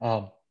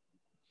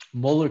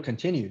Mohler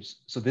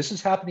continues. So this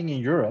is happening in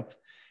Europe,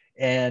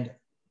 and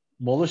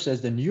Mohler says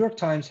the New York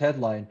Times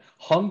headline,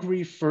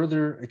 Hungary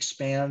further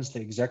expands the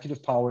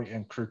executive power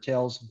and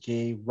curtails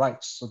gay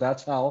rights. So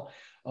that's how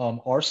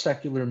our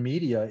secular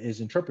media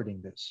is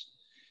interpreting this.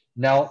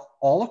 Now,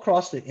 all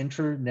across the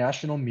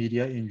international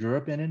media in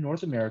Europe and in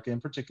North America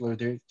in particular,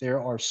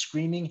 there are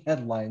screaming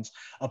headlines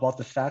about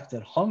the fact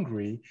that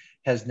Hungary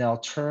has now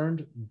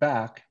turned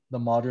back the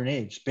modern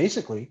age.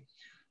 Basically,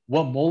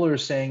 what Mohler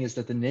is saying is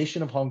that the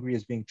nation of Hungary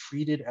is being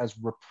treated as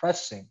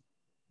repressing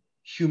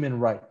human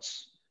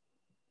rights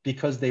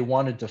because they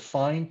want to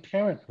define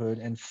parenthood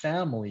and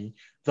family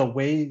the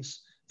way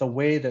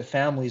that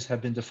families have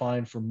been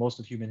defined for most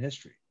of human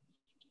history.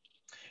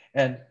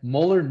 And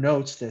Mohler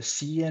notes that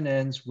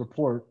CNN's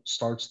report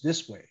starts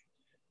this way,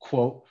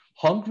 quote,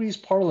 Hungary's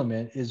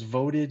parliament has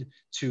voted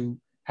to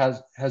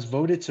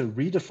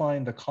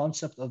redefine the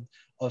concept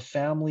of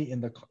family in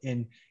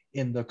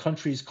the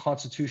country's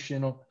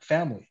constitutional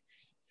family.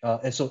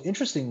 And so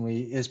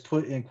interestingly is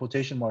put in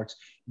quotation marks.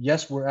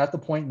 Yes, we're at the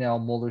point now,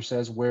 Mohler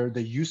says, where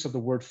the use of the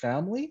word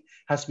family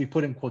has to be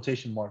put in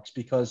quotation marks,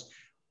 because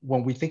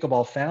when we think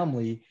about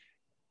family,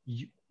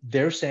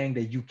 they're saying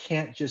that you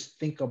can't just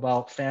think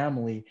about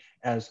family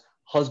as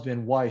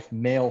husband, wife,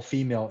 male,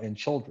 female, and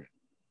children,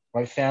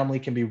 right? Family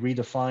can be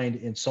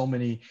redefined in so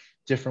many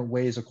different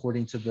ways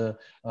according to the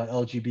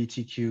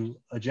LGBTQ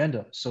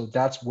agenda. So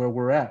that's where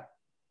we're at.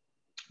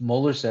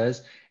 Mueller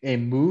says a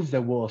move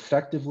that will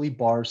effectively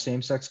bar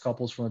same-sex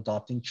couples from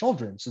adopting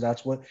children. So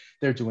that's what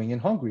they're doing in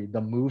Hungary.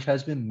 The move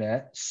has been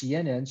met,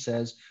 CNN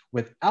says,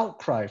 with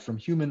outcry from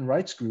human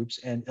rights groups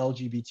and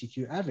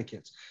LGBTQ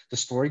advocates. The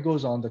story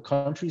goes on. The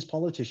country's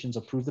politicians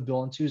approved the bill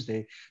on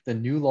Tuesday. The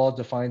new law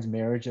defines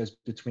marriage as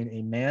between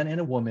a man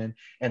and a woman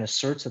and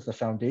asserts that the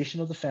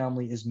foundation of the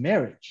family is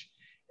marriage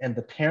and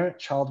the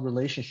parent-child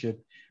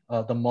relationship.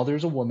 The mother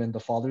is a woman,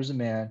 the father is a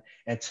man.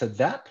 And to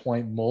that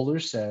point, Mueller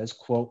says,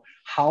 quote,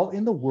 how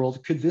in the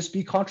world could this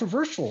be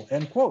controversial,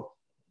 end quote.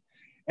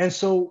 And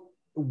so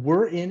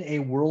we're in a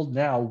world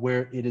now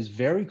where it is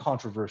very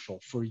controversial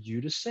for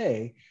you to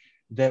say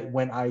that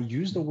when I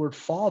use the word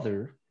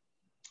father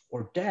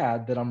or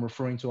dad, that I'm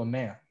referring to a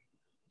man.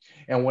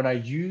 And when I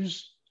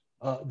use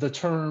the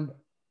term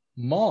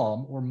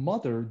mom or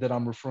mother, that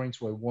I'm referring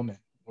to a woman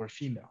or a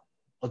female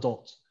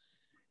adult.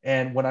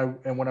 And when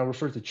I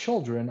refer to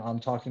children, I'm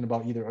talking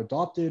about either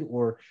adopted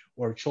or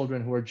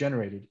children who are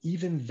generated.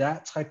 Even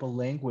that type of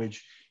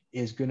language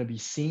is going to be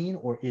seen,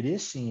 or it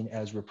is seen,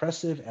 as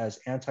repressive,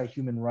 as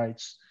anti-human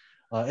rights.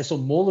 And so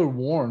Mueller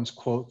warns,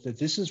 quote, that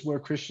this is where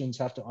Christians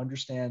have to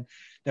understand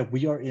that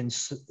we are in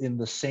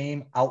the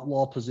same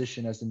outlaw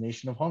position as the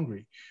nation of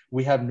Hungary.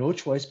 We have no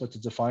choice but to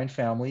define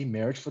family,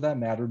 marriage for that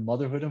matter,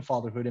 motherhood and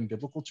fatherhood in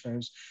biblical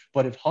terms.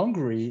 But if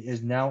Hungary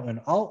is now an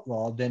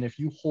outlaw, then if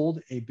you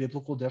hold a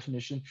biblical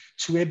definition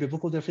to a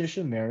biblical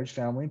definition of marriage,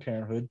 family, and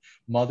parenthood,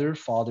 mother,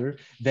 father,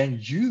 then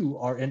you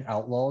are an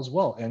outlaw as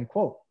well, end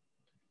quote.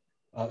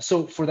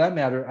 So for that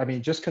matter, I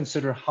mean, just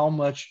consider how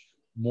much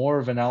more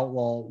of an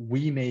outlaw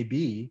we may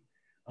be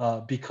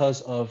because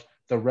of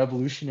the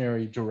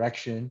revolutionary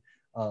direction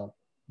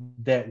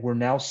that we're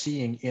now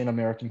seeing in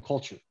American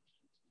culture.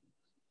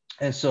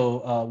 And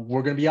so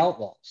we're going to be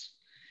outlaws.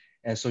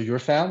 And so your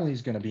family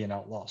is going to be an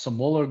outlaw. So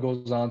Mueller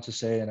goes on to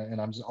say,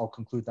 and I'll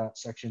conclude that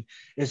section,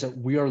 is that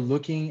we are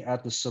looking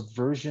at the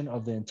subversion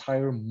of the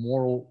entire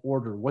moral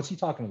order. What's he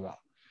talking about?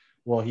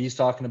 Well, he's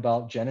talking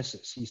about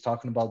Genesis. He's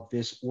talking about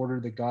this order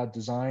that God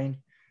designed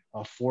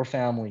for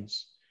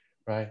families,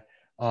 right?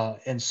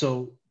 And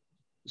so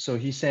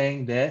he's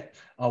saying that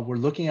we're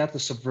looking at the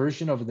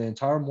subversion of the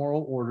entire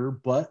moral order,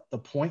 but the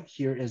point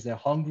here is that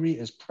Hungary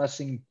is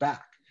pressing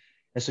back.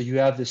 And so you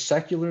have this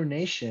secular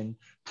nation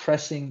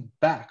pressing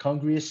back.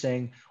 Hungary is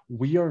saying,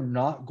 we are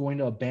not going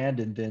to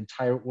abandon the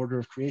entire order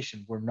of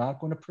creation. We're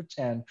not going to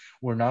pretend,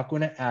 we're not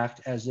going to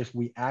act as if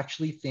we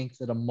actually think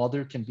that a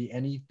mother can be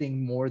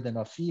anything more than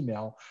a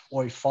female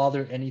or a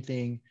father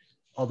anything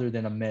other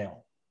than a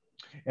male.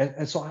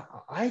 And so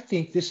I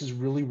think this is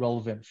really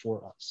relevant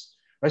for us.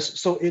 Right?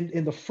 So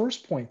in the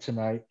first point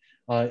tonight,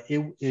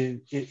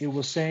 it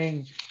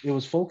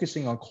was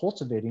focusing on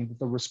cultivating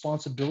the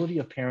responsibility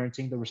of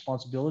parenting, the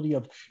responsibility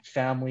of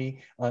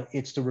family.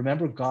 It's to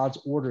remember God's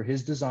order,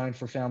 his design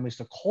for families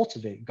to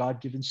cultivate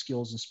God-given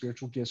skills and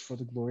spiritual gifts for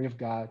the glory of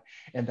God.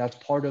 And that's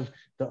part of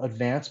the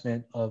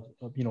advancement of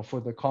for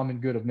the common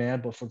good of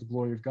man, but for the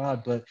glory of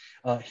God. But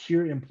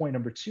here in point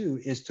number 2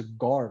 is to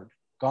guard.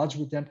 God's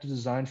redemptive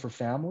design for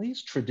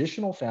families,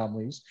 traditional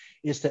families,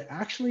 is to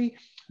actually,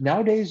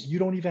 nowadays, you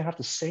don't even have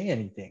to say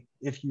anything.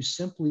 If you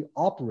simply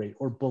operate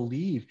or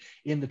believe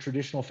in the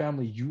traditional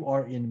family, you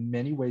are in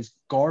many ways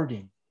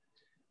guarding,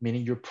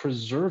 meaning you're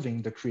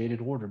preserving the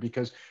created order,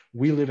 because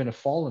we live in a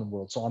fallen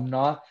world. So I'm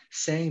not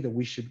saying that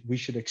we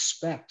should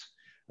expect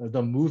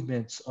the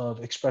movements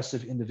of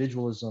expressive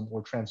individualism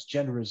or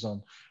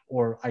transgenderism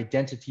or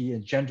identity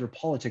and gender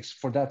politics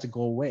for that to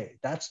go away.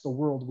 That's the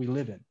world we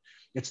live in.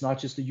 It's not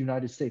just the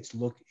United States.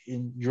 Look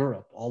in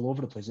Europe, all over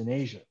the place, in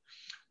Asia.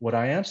 What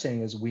I am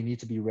saying is we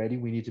need to be ready.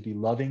 We need to be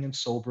loving and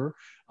sober.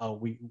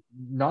 We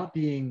not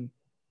being,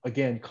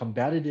 again,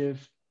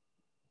 combative,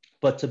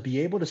 but to be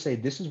able to say,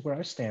 this is where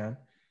I stand.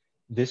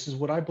 This is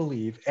what I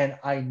believe. And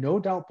I no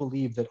doubt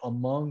believe that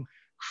among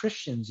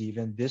Christians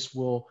even, this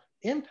will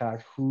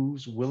impact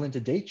who's willing to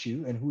date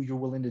you and who you're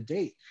willing to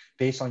date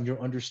based on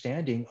your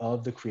understanding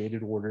of the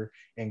created order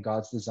and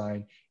God's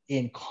design,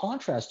 in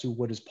contrast to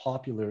what is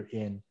popular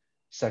in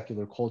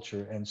secular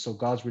culture. And so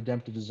God's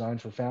redemptive design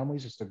for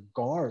families is to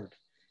guard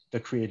the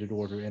created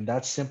order. And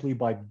that's simply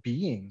by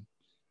being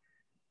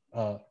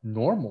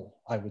normal,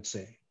 I would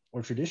say,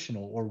 or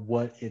traditional, or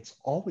what it's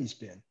always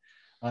been.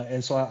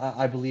 And so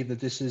I believe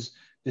that this is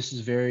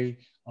very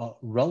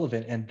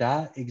relevant. And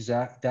that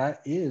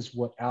is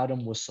what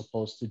Adam was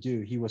supposed to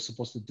do. He was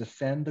supposed to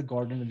defend the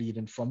Garden of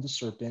Eden from the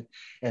serpent.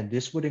 And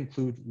this would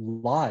include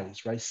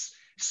lies, right?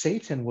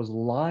 Satan was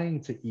lying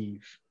to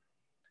Eve.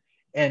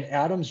 And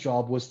Adam's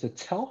job was to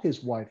tell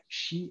his wife,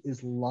 she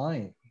is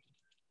lying.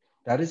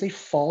 That is a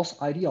false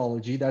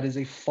ideology. That is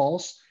a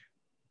false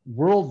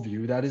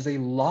worldview. That is a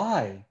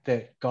lie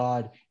that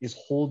God is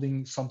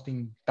holding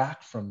something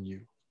back from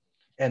you.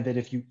 And that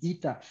if you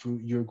eat that fruit,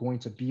 you're going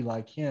to be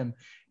like him.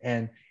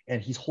 And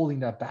he's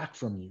holding that back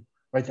from you.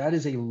 Right? That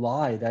is a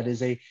lie. That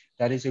is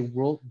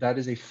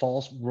a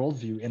false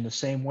worldview. In the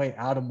same way,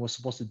 Adam was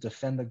supposed to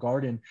defend the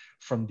garden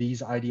from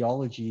these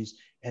ideologies.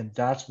 And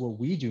that's what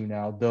we do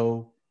now,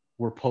 though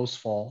we're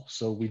post-fall,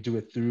 so we do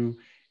it through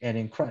and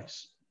in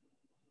Christ.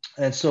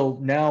 And so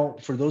now,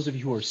 for those of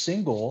you who are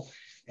single,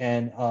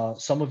 and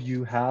some of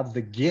you have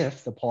the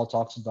gift that Paul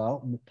talks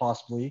about,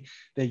 possibly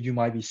that you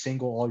might be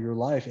single all your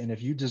life. And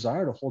if you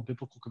desire to hold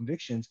biblical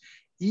convictions,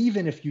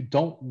 even if you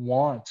don't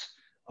want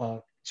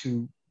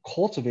to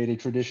cultivate a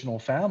traditional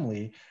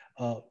family,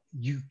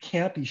 you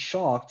can't be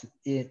shocked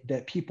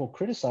that people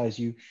criticize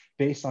you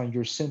based on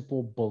your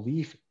simple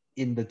belief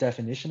in the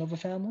definition of a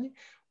family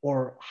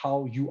or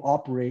how you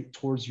operate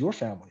towards your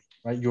family,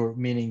 right? Your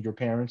meaning your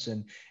parents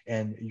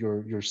and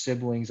your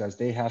siblings as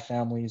they have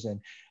families,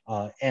 and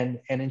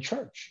in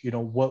church,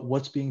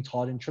 what's being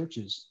taught in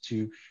churches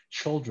to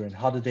children.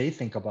 How do they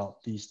think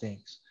about these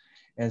things?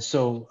 And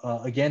so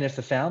again, if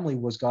the family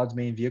was God's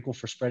main vehicle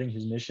for spreading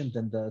his mission,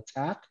 then the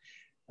attack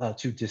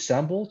to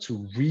dissemble,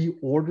 to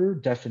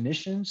reorder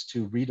definitions,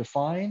 to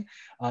redefine,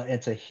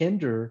 and to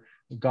hinder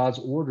God's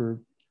order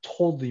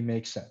totally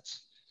makes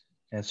sense.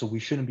 And so we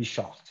shouldn't be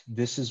shocked.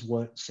 This is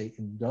what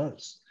Satan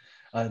does.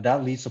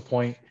 That leads to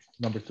point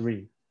number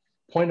 3.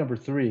 Point number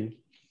 3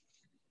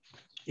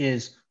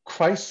 is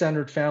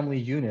Christ-centered family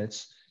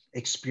units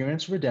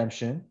experience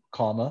redemption,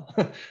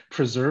 comma,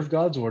 preserve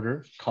God's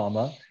order,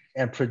 comma,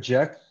 and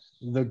project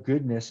the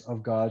goodness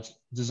of God's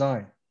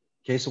design.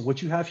 Okay, so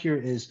what you have here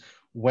is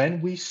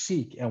when we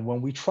seek and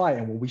when we try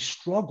and when we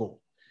struggle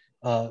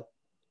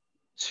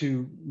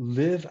to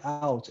live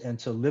out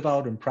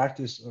and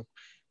practice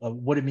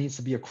what it means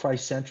to be a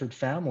Christ-centered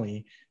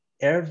family,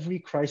 every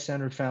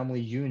Christ-centered family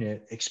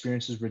unit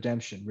experiences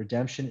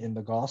redemption in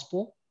the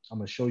gospel. I'm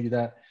going to show you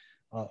that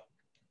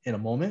in a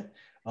moment.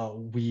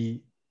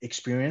 We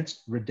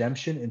experience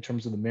redemption in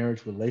terms of the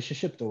marriage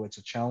relationship, though it's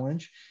a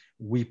challenge.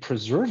 We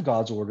preserve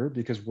God's order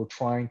because we're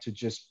trying to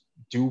just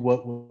do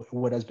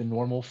what has been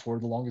normal for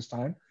the longest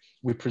time.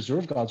 We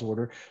preserve God's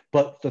order.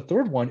 But the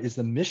third one is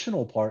the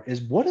missional part,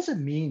 is what does it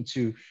mean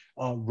to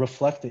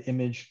reflect the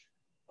image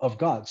of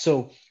God?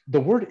 So the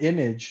word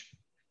image,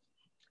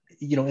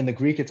 in the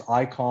Greek, it's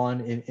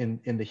icon.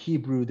 In the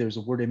Hebrew, there's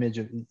a word image,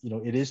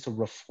 it is to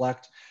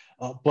reflect.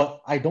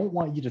 But I don't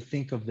want you to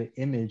think of the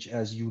image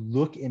as you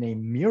look in a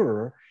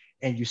mirror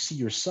and you see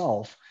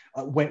yourself.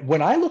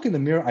 When I look in the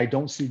mirror, I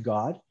don't see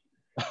God.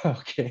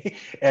 Okay.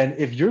 And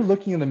if you're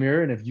looking in the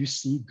mirror and if you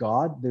see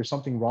God, there's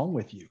something wrong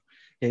with you.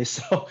 Okay.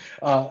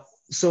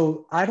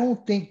 So I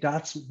don't think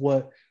that's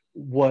what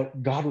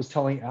God was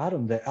telling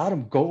Adam, that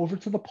Adam, go over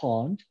to the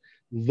pond,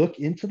 look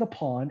into the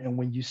pond, and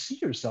when you see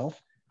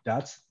yourself,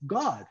 that's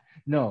God.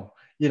 No,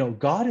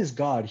 God is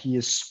God. He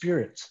is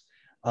spirit.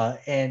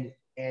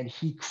 And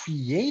he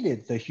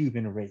created the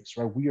human race,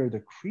 right? We are the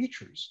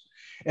creatures.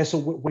 And so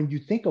when you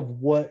think of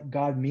what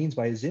God means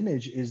by his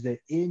image, is that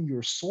in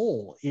your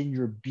soul, in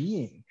your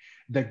being,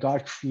 that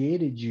God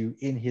created you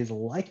in his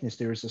likeness.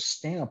 There is a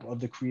stamp of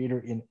the creator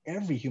in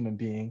every human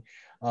being.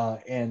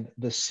 And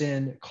the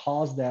sin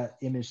caused that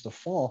image to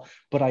fall.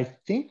 But I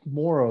think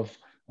more of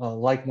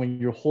like when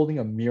you're holding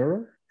a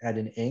mirror at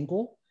an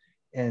angle,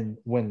 and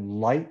when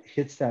light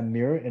hits that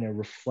mirror and it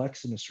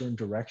reflects in a certain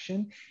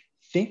direction,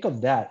 think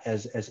of that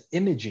as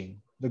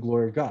imaging the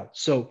glory of God.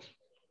 So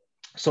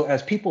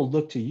as people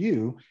look to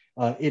you,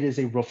 it is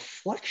a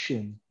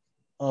reflection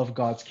of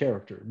God's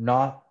character,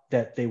 not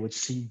that they would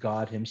see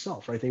God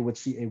himself, right? They would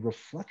see a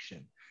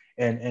reflection,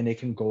 and it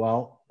can go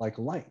out like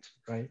light,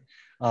 right?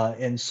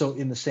 And so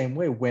in the same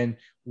way,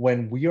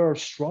 when we are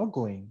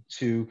struggling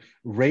to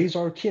raise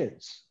our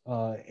kids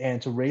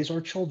and to raise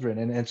our children,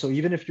 and so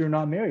even if you're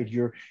not married,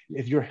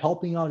 if you're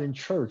helping out in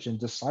church and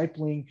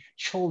discipling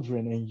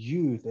children and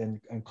youth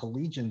and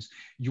collegians,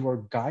 you are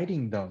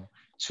guiding them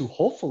to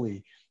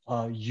hopefully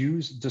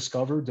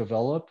discover,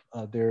 develop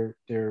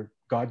their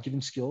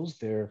God-given skills,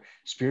 their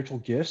spiritual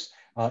gifts,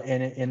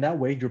 and in that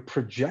way, you're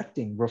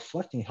projecting,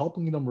 reflecting,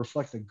 helping them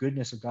reflect the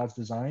goodness of God's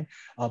design.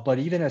 But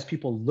even as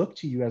people look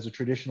to you as a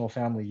traditional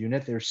family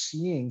unit, they're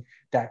seeing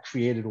that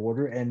created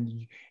order,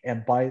 and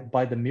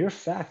by the mere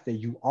fact that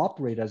you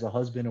operate as a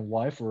husband and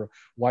wife, or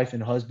wife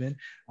and husband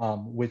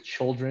with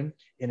children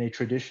in a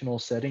traditional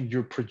setting,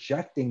 you're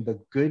projecting the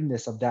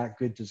goodness of that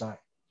good design.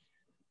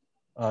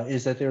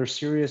 Is that there are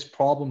serious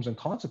problems and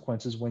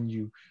consequences when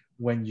you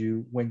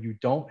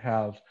don't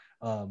have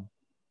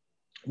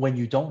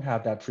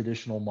that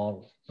traditional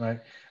model, right?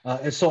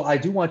 And so I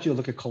do want you to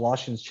look at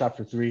Colossians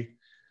chapter 3.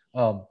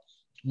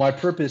 My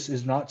purpose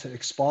is not to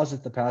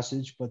exposit the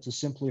passage, but to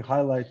simply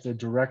highlight the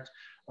direct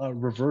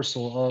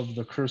reversal of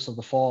the curse of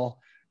the fall.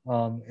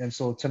 And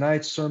so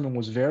tonight's sermon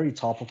was very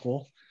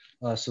topical.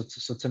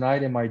 So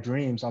tonight in my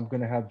dreams, I'm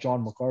going to have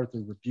John MacArthur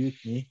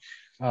rebuke me,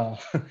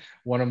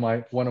 one of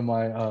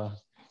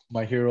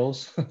my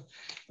heroes,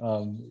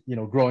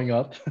 growing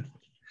up.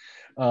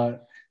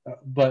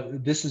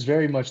 But this is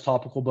very much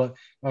topical. But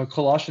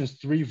Colossians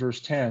 3 verse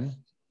 10,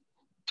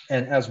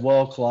 and as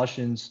well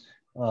Colossians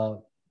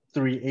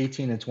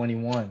 3:18 and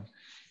 21,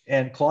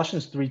 and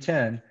Colossians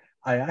 3:10.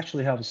 I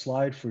actually have a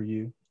slide for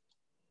you.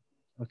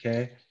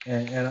 Okay,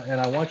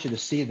 and I want you to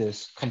see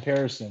this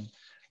comparison.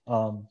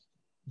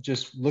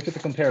 Just look at the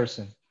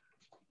comparison.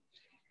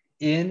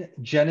 In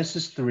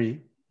Genesis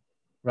 3,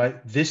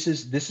 right? This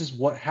is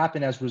what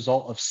happened as a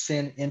result of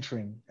sin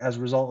entering, as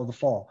a result of the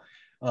fall.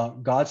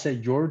 God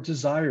said, your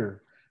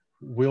desire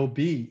will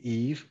be,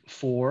 Eve,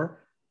 for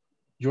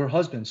your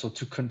husband. So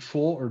to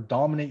control or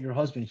dominate your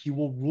husband, he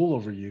will rule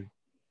over you.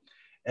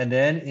 And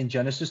then in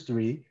Genesis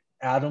 3,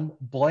 Adam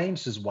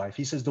blames his wife.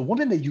 He says, the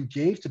woman that you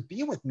gave to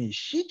be with me,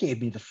 she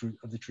gave me the fruit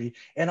of the tree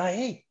and I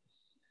ate.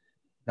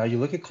 Now you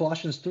look at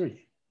Colossians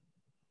 3.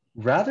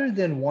 Rather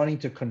than wanting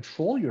to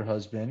control your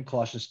husband,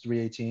 Colossians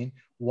 3:18,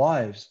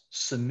 wives,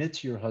 submit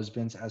to your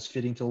husbands as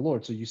fitting to the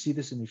Lord. So you see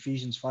this in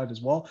Ephesians 5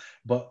 as well,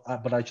 but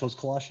I chose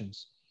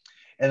Colossians.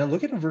 And then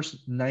look at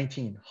verse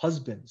 19.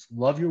 Husbands,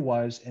 love your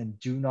wives and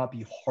do not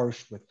be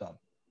harsh with them.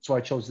 So I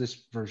chose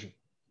this version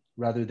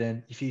rather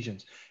than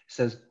Ephesians. It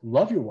says,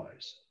 love your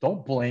wives.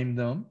 Don't blame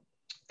them.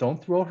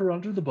 Don't throw her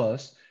under the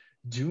bus.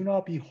 Do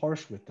not be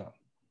harsh with them.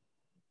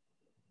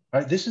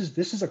 Right? This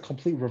is a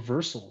complete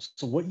reversal.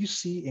 So what you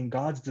see in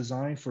God's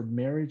design for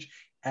marriage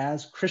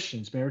as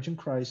Christians, marriage in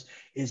Christ,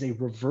 is a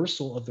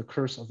reversal of the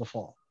curse of the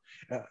fall.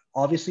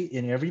 Obviously,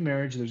 in every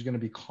marriage, there's going to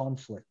be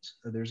conflict.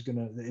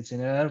 It's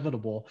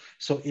inevitable.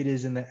 So it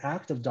is in the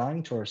act of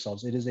dying to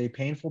ourselves. It is a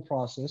painful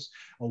process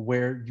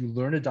where you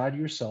learn to die to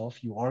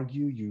yourself. You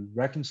argue, you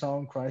reconcile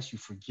in Christ, you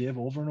forgive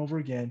over and over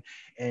again,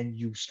 and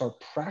you start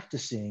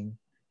practicing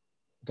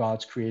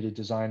God's created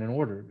design and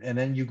order. And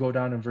then you go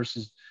down in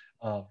verses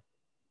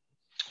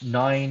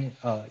 9,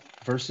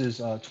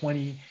 verses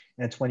 20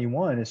 and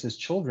 21, it says,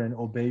 children,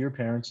 obey your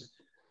parents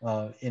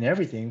in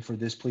everything, for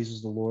this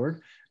pleases the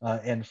Lord.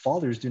 And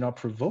fathers, do not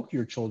provoke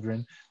your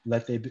children,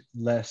 lest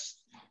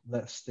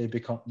they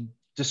become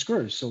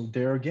discouraged. So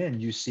there again,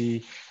 you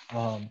see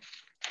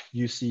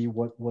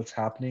what's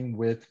happening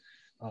with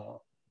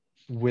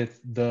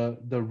the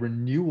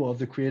renewal of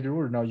the created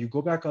order. Now you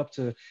go back up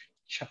to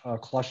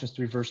Colossians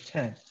 3 verse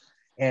 10,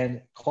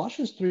 and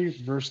Colossians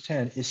 3 verse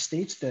 10, it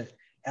states that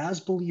as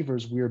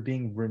believers we are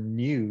being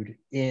renewed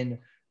in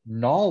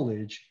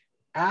knowledge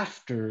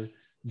after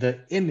the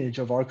image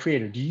of our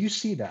creator. Do you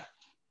see that?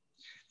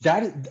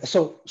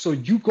 So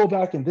you go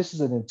back, and this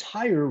is an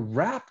entire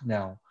wrap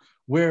now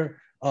where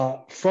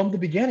from the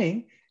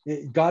beginning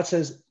God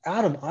says,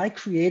 Adam, I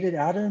created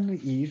Adam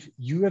and Eve.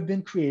 You have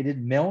been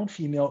created male and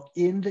female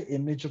in the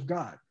image of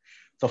God.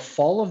 The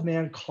fall of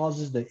man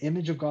causes the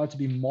image of God to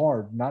be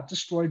marred, not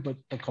destroyed, but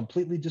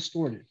completely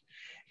distorted.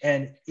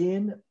 And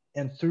in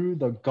and through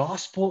the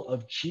gospel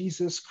of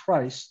Jesus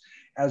Christ,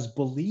 as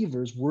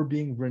believers, we're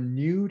being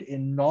renewed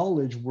in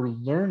knowledge. We're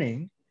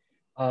learning,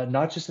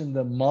 not just in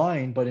the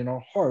mind, but in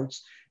our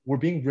hearts. We're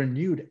being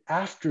renewed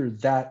after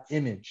that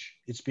image.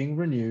 It's being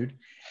renewed.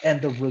 And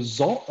the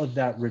result of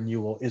that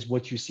renewal is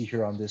what you see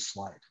here on this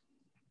slide,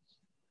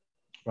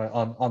 right?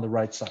 On the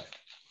right side,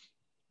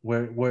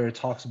 where it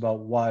talks about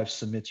wives,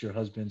 submit to your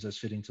husbands as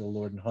fitting to the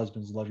Lord, and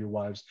husbands, love your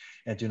wives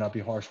and do not be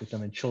harsh with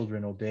them, and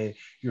children, obey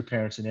your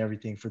parents in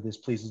everything, for this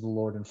pleases the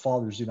Lord. And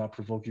fathers, do not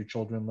provoke your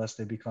children lest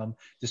they become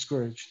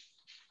discouraged.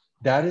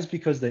 That is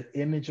because the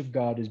image of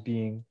God is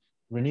being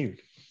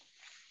renewed.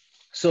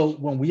 So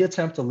when we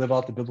attempt to live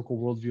out the biblical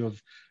worldview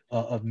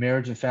of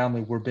marriage and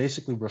family, we're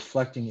basically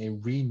reflecting a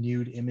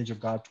renewed image of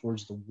God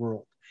towards the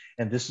world.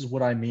 And this is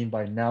what I mean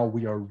by now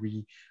we are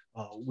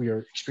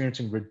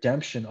experiencing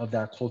redemption of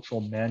that cultural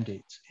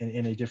mandate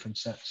in a different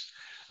sense.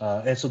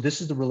 And so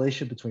this is the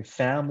relationship between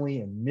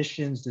family and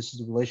missions. This is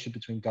the relationship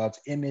between God's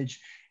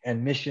image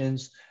and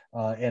missions,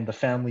 and the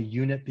family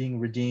unit being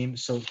redeemed.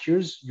 So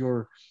here's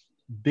your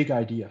big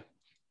idea.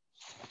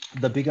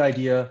 The big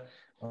idea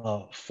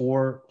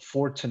for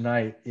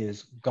tonight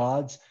is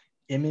God's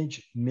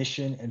image,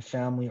 mission, and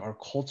family are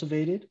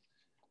cultivated,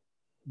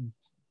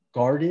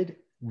 guarded,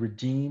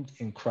 redeemed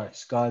in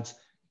Christ. God's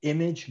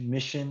image,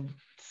 mission,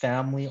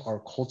 family are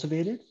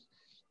cultivated,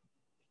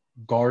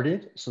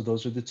 guarded. So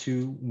those are the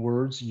two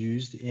words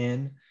used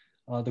in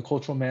the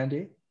cultural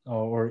mandate,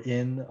 or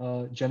in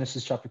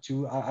Genesis chapter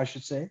 2, I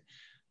should say,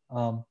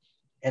 and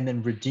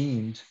then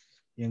redeemed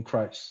in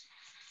Christ.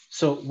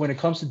 So when it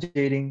comes to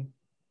dating,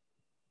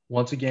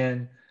 once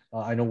again,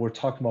 I know we're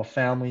talking about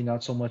family,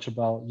 not so much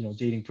about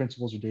dating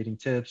principles or dating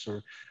tips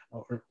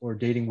or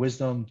dating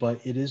wisdom,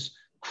 but it is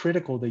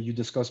critical that you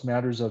discuss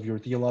matters of your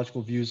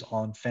theological views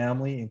on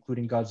family,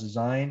 including God's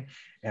design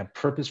and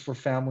purpose for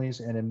families.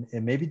 And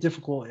it may be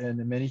difficult,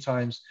 and many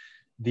times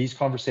these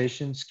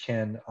conversations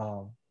can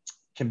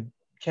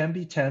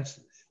be tense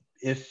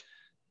if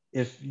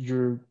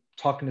you're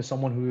talking to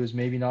someone who is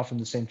maybe not from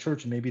the same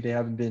church, and maybe they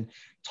haven't been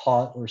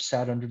taught or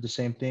sat under the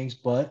same things,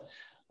 but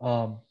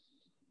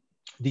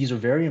these are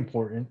very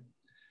important,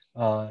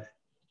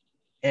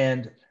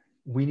 and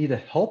we need to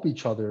help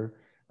each other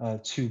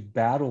to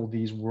battle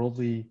these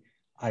worldly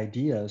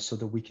ideas so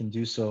that we can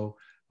do so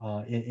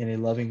in a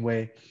loving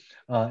way.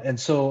 And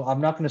so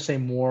I'm not going to say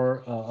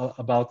more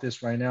about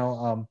this right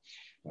now.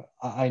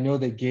 I know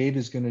that Gabe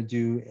is going to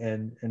do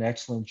an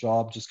excellent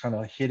job just kind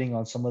of hitting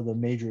on some of the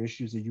major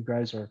issues that you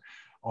guys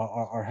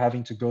are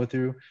having to go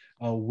through.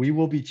 We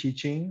will be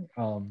teaching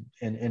an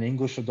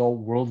English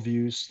adult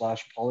worldview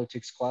 /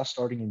 politics class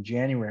starting in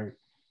January.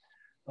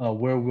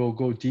 where we'll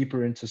go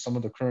deeper into some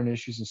of the current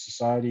issues in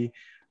society.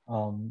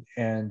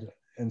 And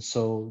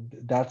so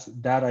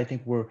that I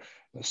think we're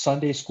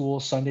Sunday school.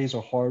 Sundays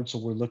are hard, so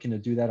we're looking to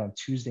do that on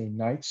Tuesday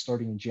nights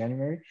starting in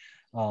January.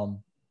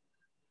 Um,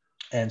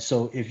 and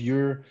so if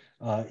you're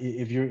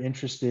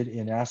interested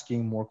in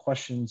asking more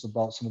questions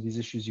about some of these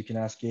issues, you can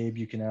ask Gabe,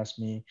 you can ask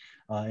me,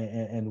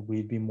 and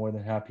we'd be more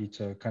than happy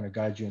to kind of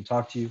guide you and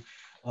talk to you.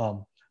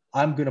 Um,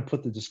 I'm going to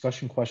put the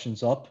discussion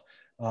questions up.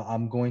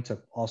 I'm going to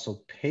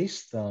also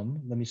paste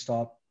them. Let me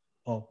stop.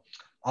 Oh,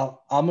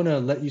 I'm going to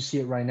let you see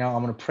it right now.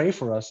 I'm going to pray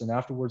for us, and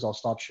afterwards I'll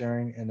stop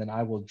sharing, and then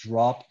I will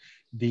drop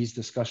these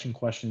discussion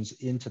questions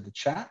into the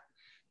chat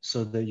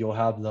so that you'll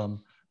have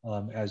them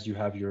as you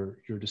have your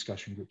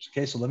discussion groups.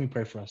 Okay, so let me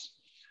pray for us.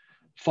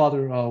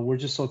 Father, we're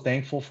just so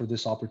thankful for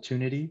this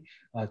opportunity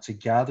to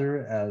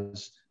gather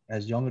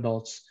as young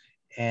adults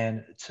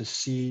and to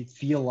see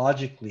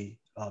theologically,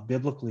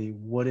 biblically,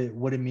 what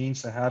it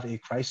means to have a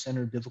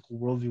Christ-centered biblical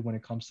worldview when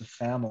it comes to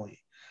family.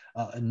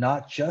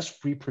 Not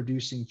just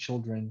reproducing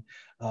children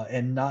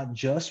and not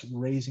just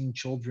raising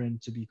children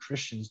to be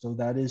Christians, though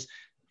that is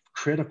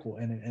critical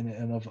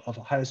and of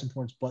highest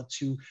importance, but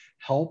to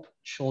help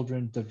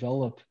children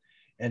develop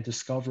and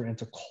discover and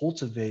to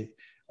cultivate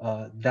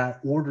that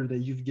order that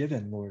you've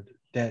given, Lord,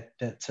 that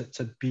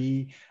to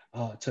be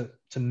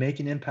to make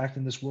an impact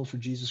in this world for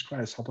Jesus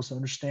Christ. Help us to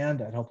understand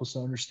that. Help us to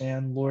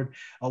understand, Lord,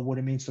 what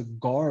it means to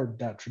guard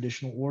that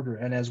traditional order.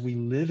 And as we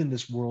live in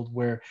this world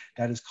where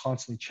that is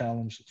constantly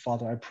challenged,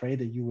 Father, I pray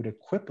that you would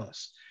equip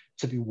us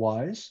to be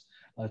wise,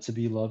 to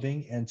be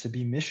loving, and to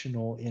be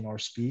missional in our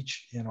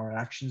speech, in our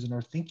actions, in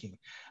our thinking.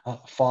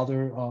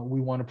 Father, we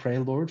want to pray,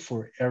 Lord,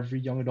 for every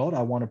young adult.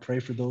 I want to pray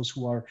for those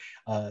who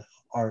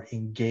are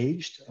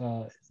engaged.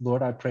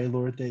 Lord, I pray,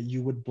 Lord, that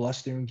you would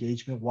bless their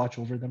engagement, watch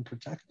over them,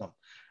 protect them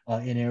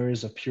in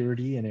areas of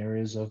purity, in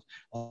areas of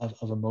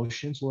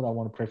emotions. Lord, I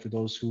want to pray for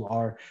those who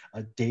are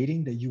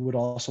dating, that you would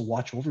also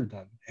watch over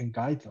them and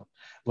guide them.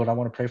 Lord, I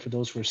want to pray for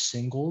those who are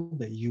single,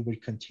 that you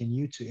would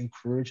continue to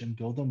encourage and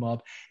build them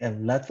up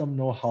and let them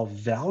know how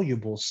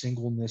valuable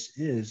singleness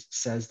is,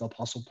 says the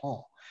Apostle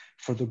Paul,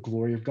 for the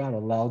glory of God.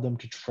 Allow them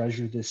to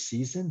treasure this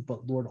season,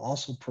 but Lord,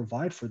 also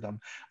provide for them.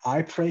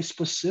 I pray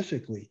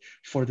specifically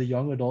for the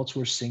young adults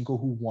who are single,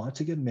 who want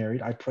to get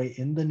married. I pray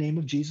in the name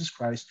of Jesus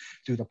Christ,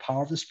 through the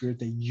power of the Spirit,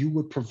 that you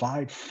would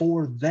provide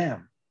for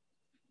them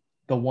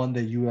the one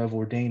that you have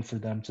ordained for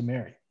them to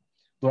marry.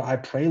 Lord, I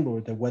pray,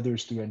 Lord, that whether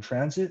it's through in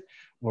transit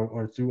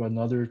or through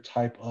another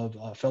type of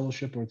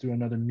fellowship or through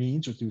another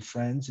means or through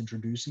friends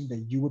introducing,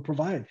 that you would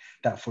provide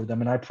that for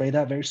them. And I pray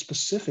that very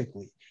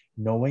specifically,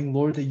 knowing,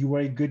 Lord, that you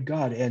are a good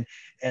God. And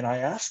I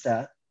ask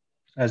that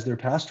as their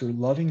pastor,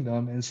 loving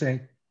them and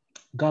saying,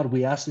 God,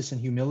 we ask this in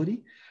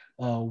humility.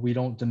 We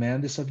don't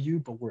demand this of you,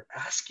 but we're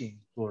asking,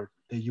 Lord,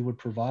 that you would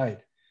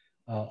provide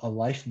a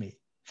life mate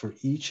for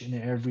each and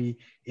every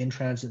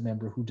in-transit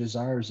member who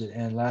desires it.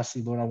 And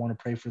lastly, Lord, I want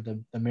to pray for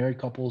the married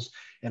couples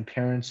and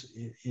parents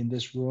in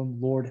this room.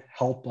 Lord,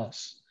 help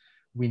us.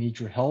 We need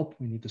your help.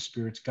 We need the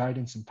Spirit's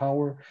guidance and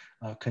power.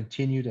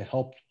 Continue to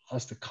help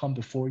us to come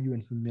before you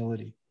in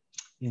humility.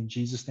 In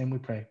Jesus' name we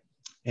pray.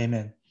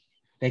 Amen.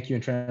 Thank you,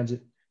 in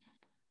transit.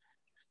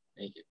 Thank you.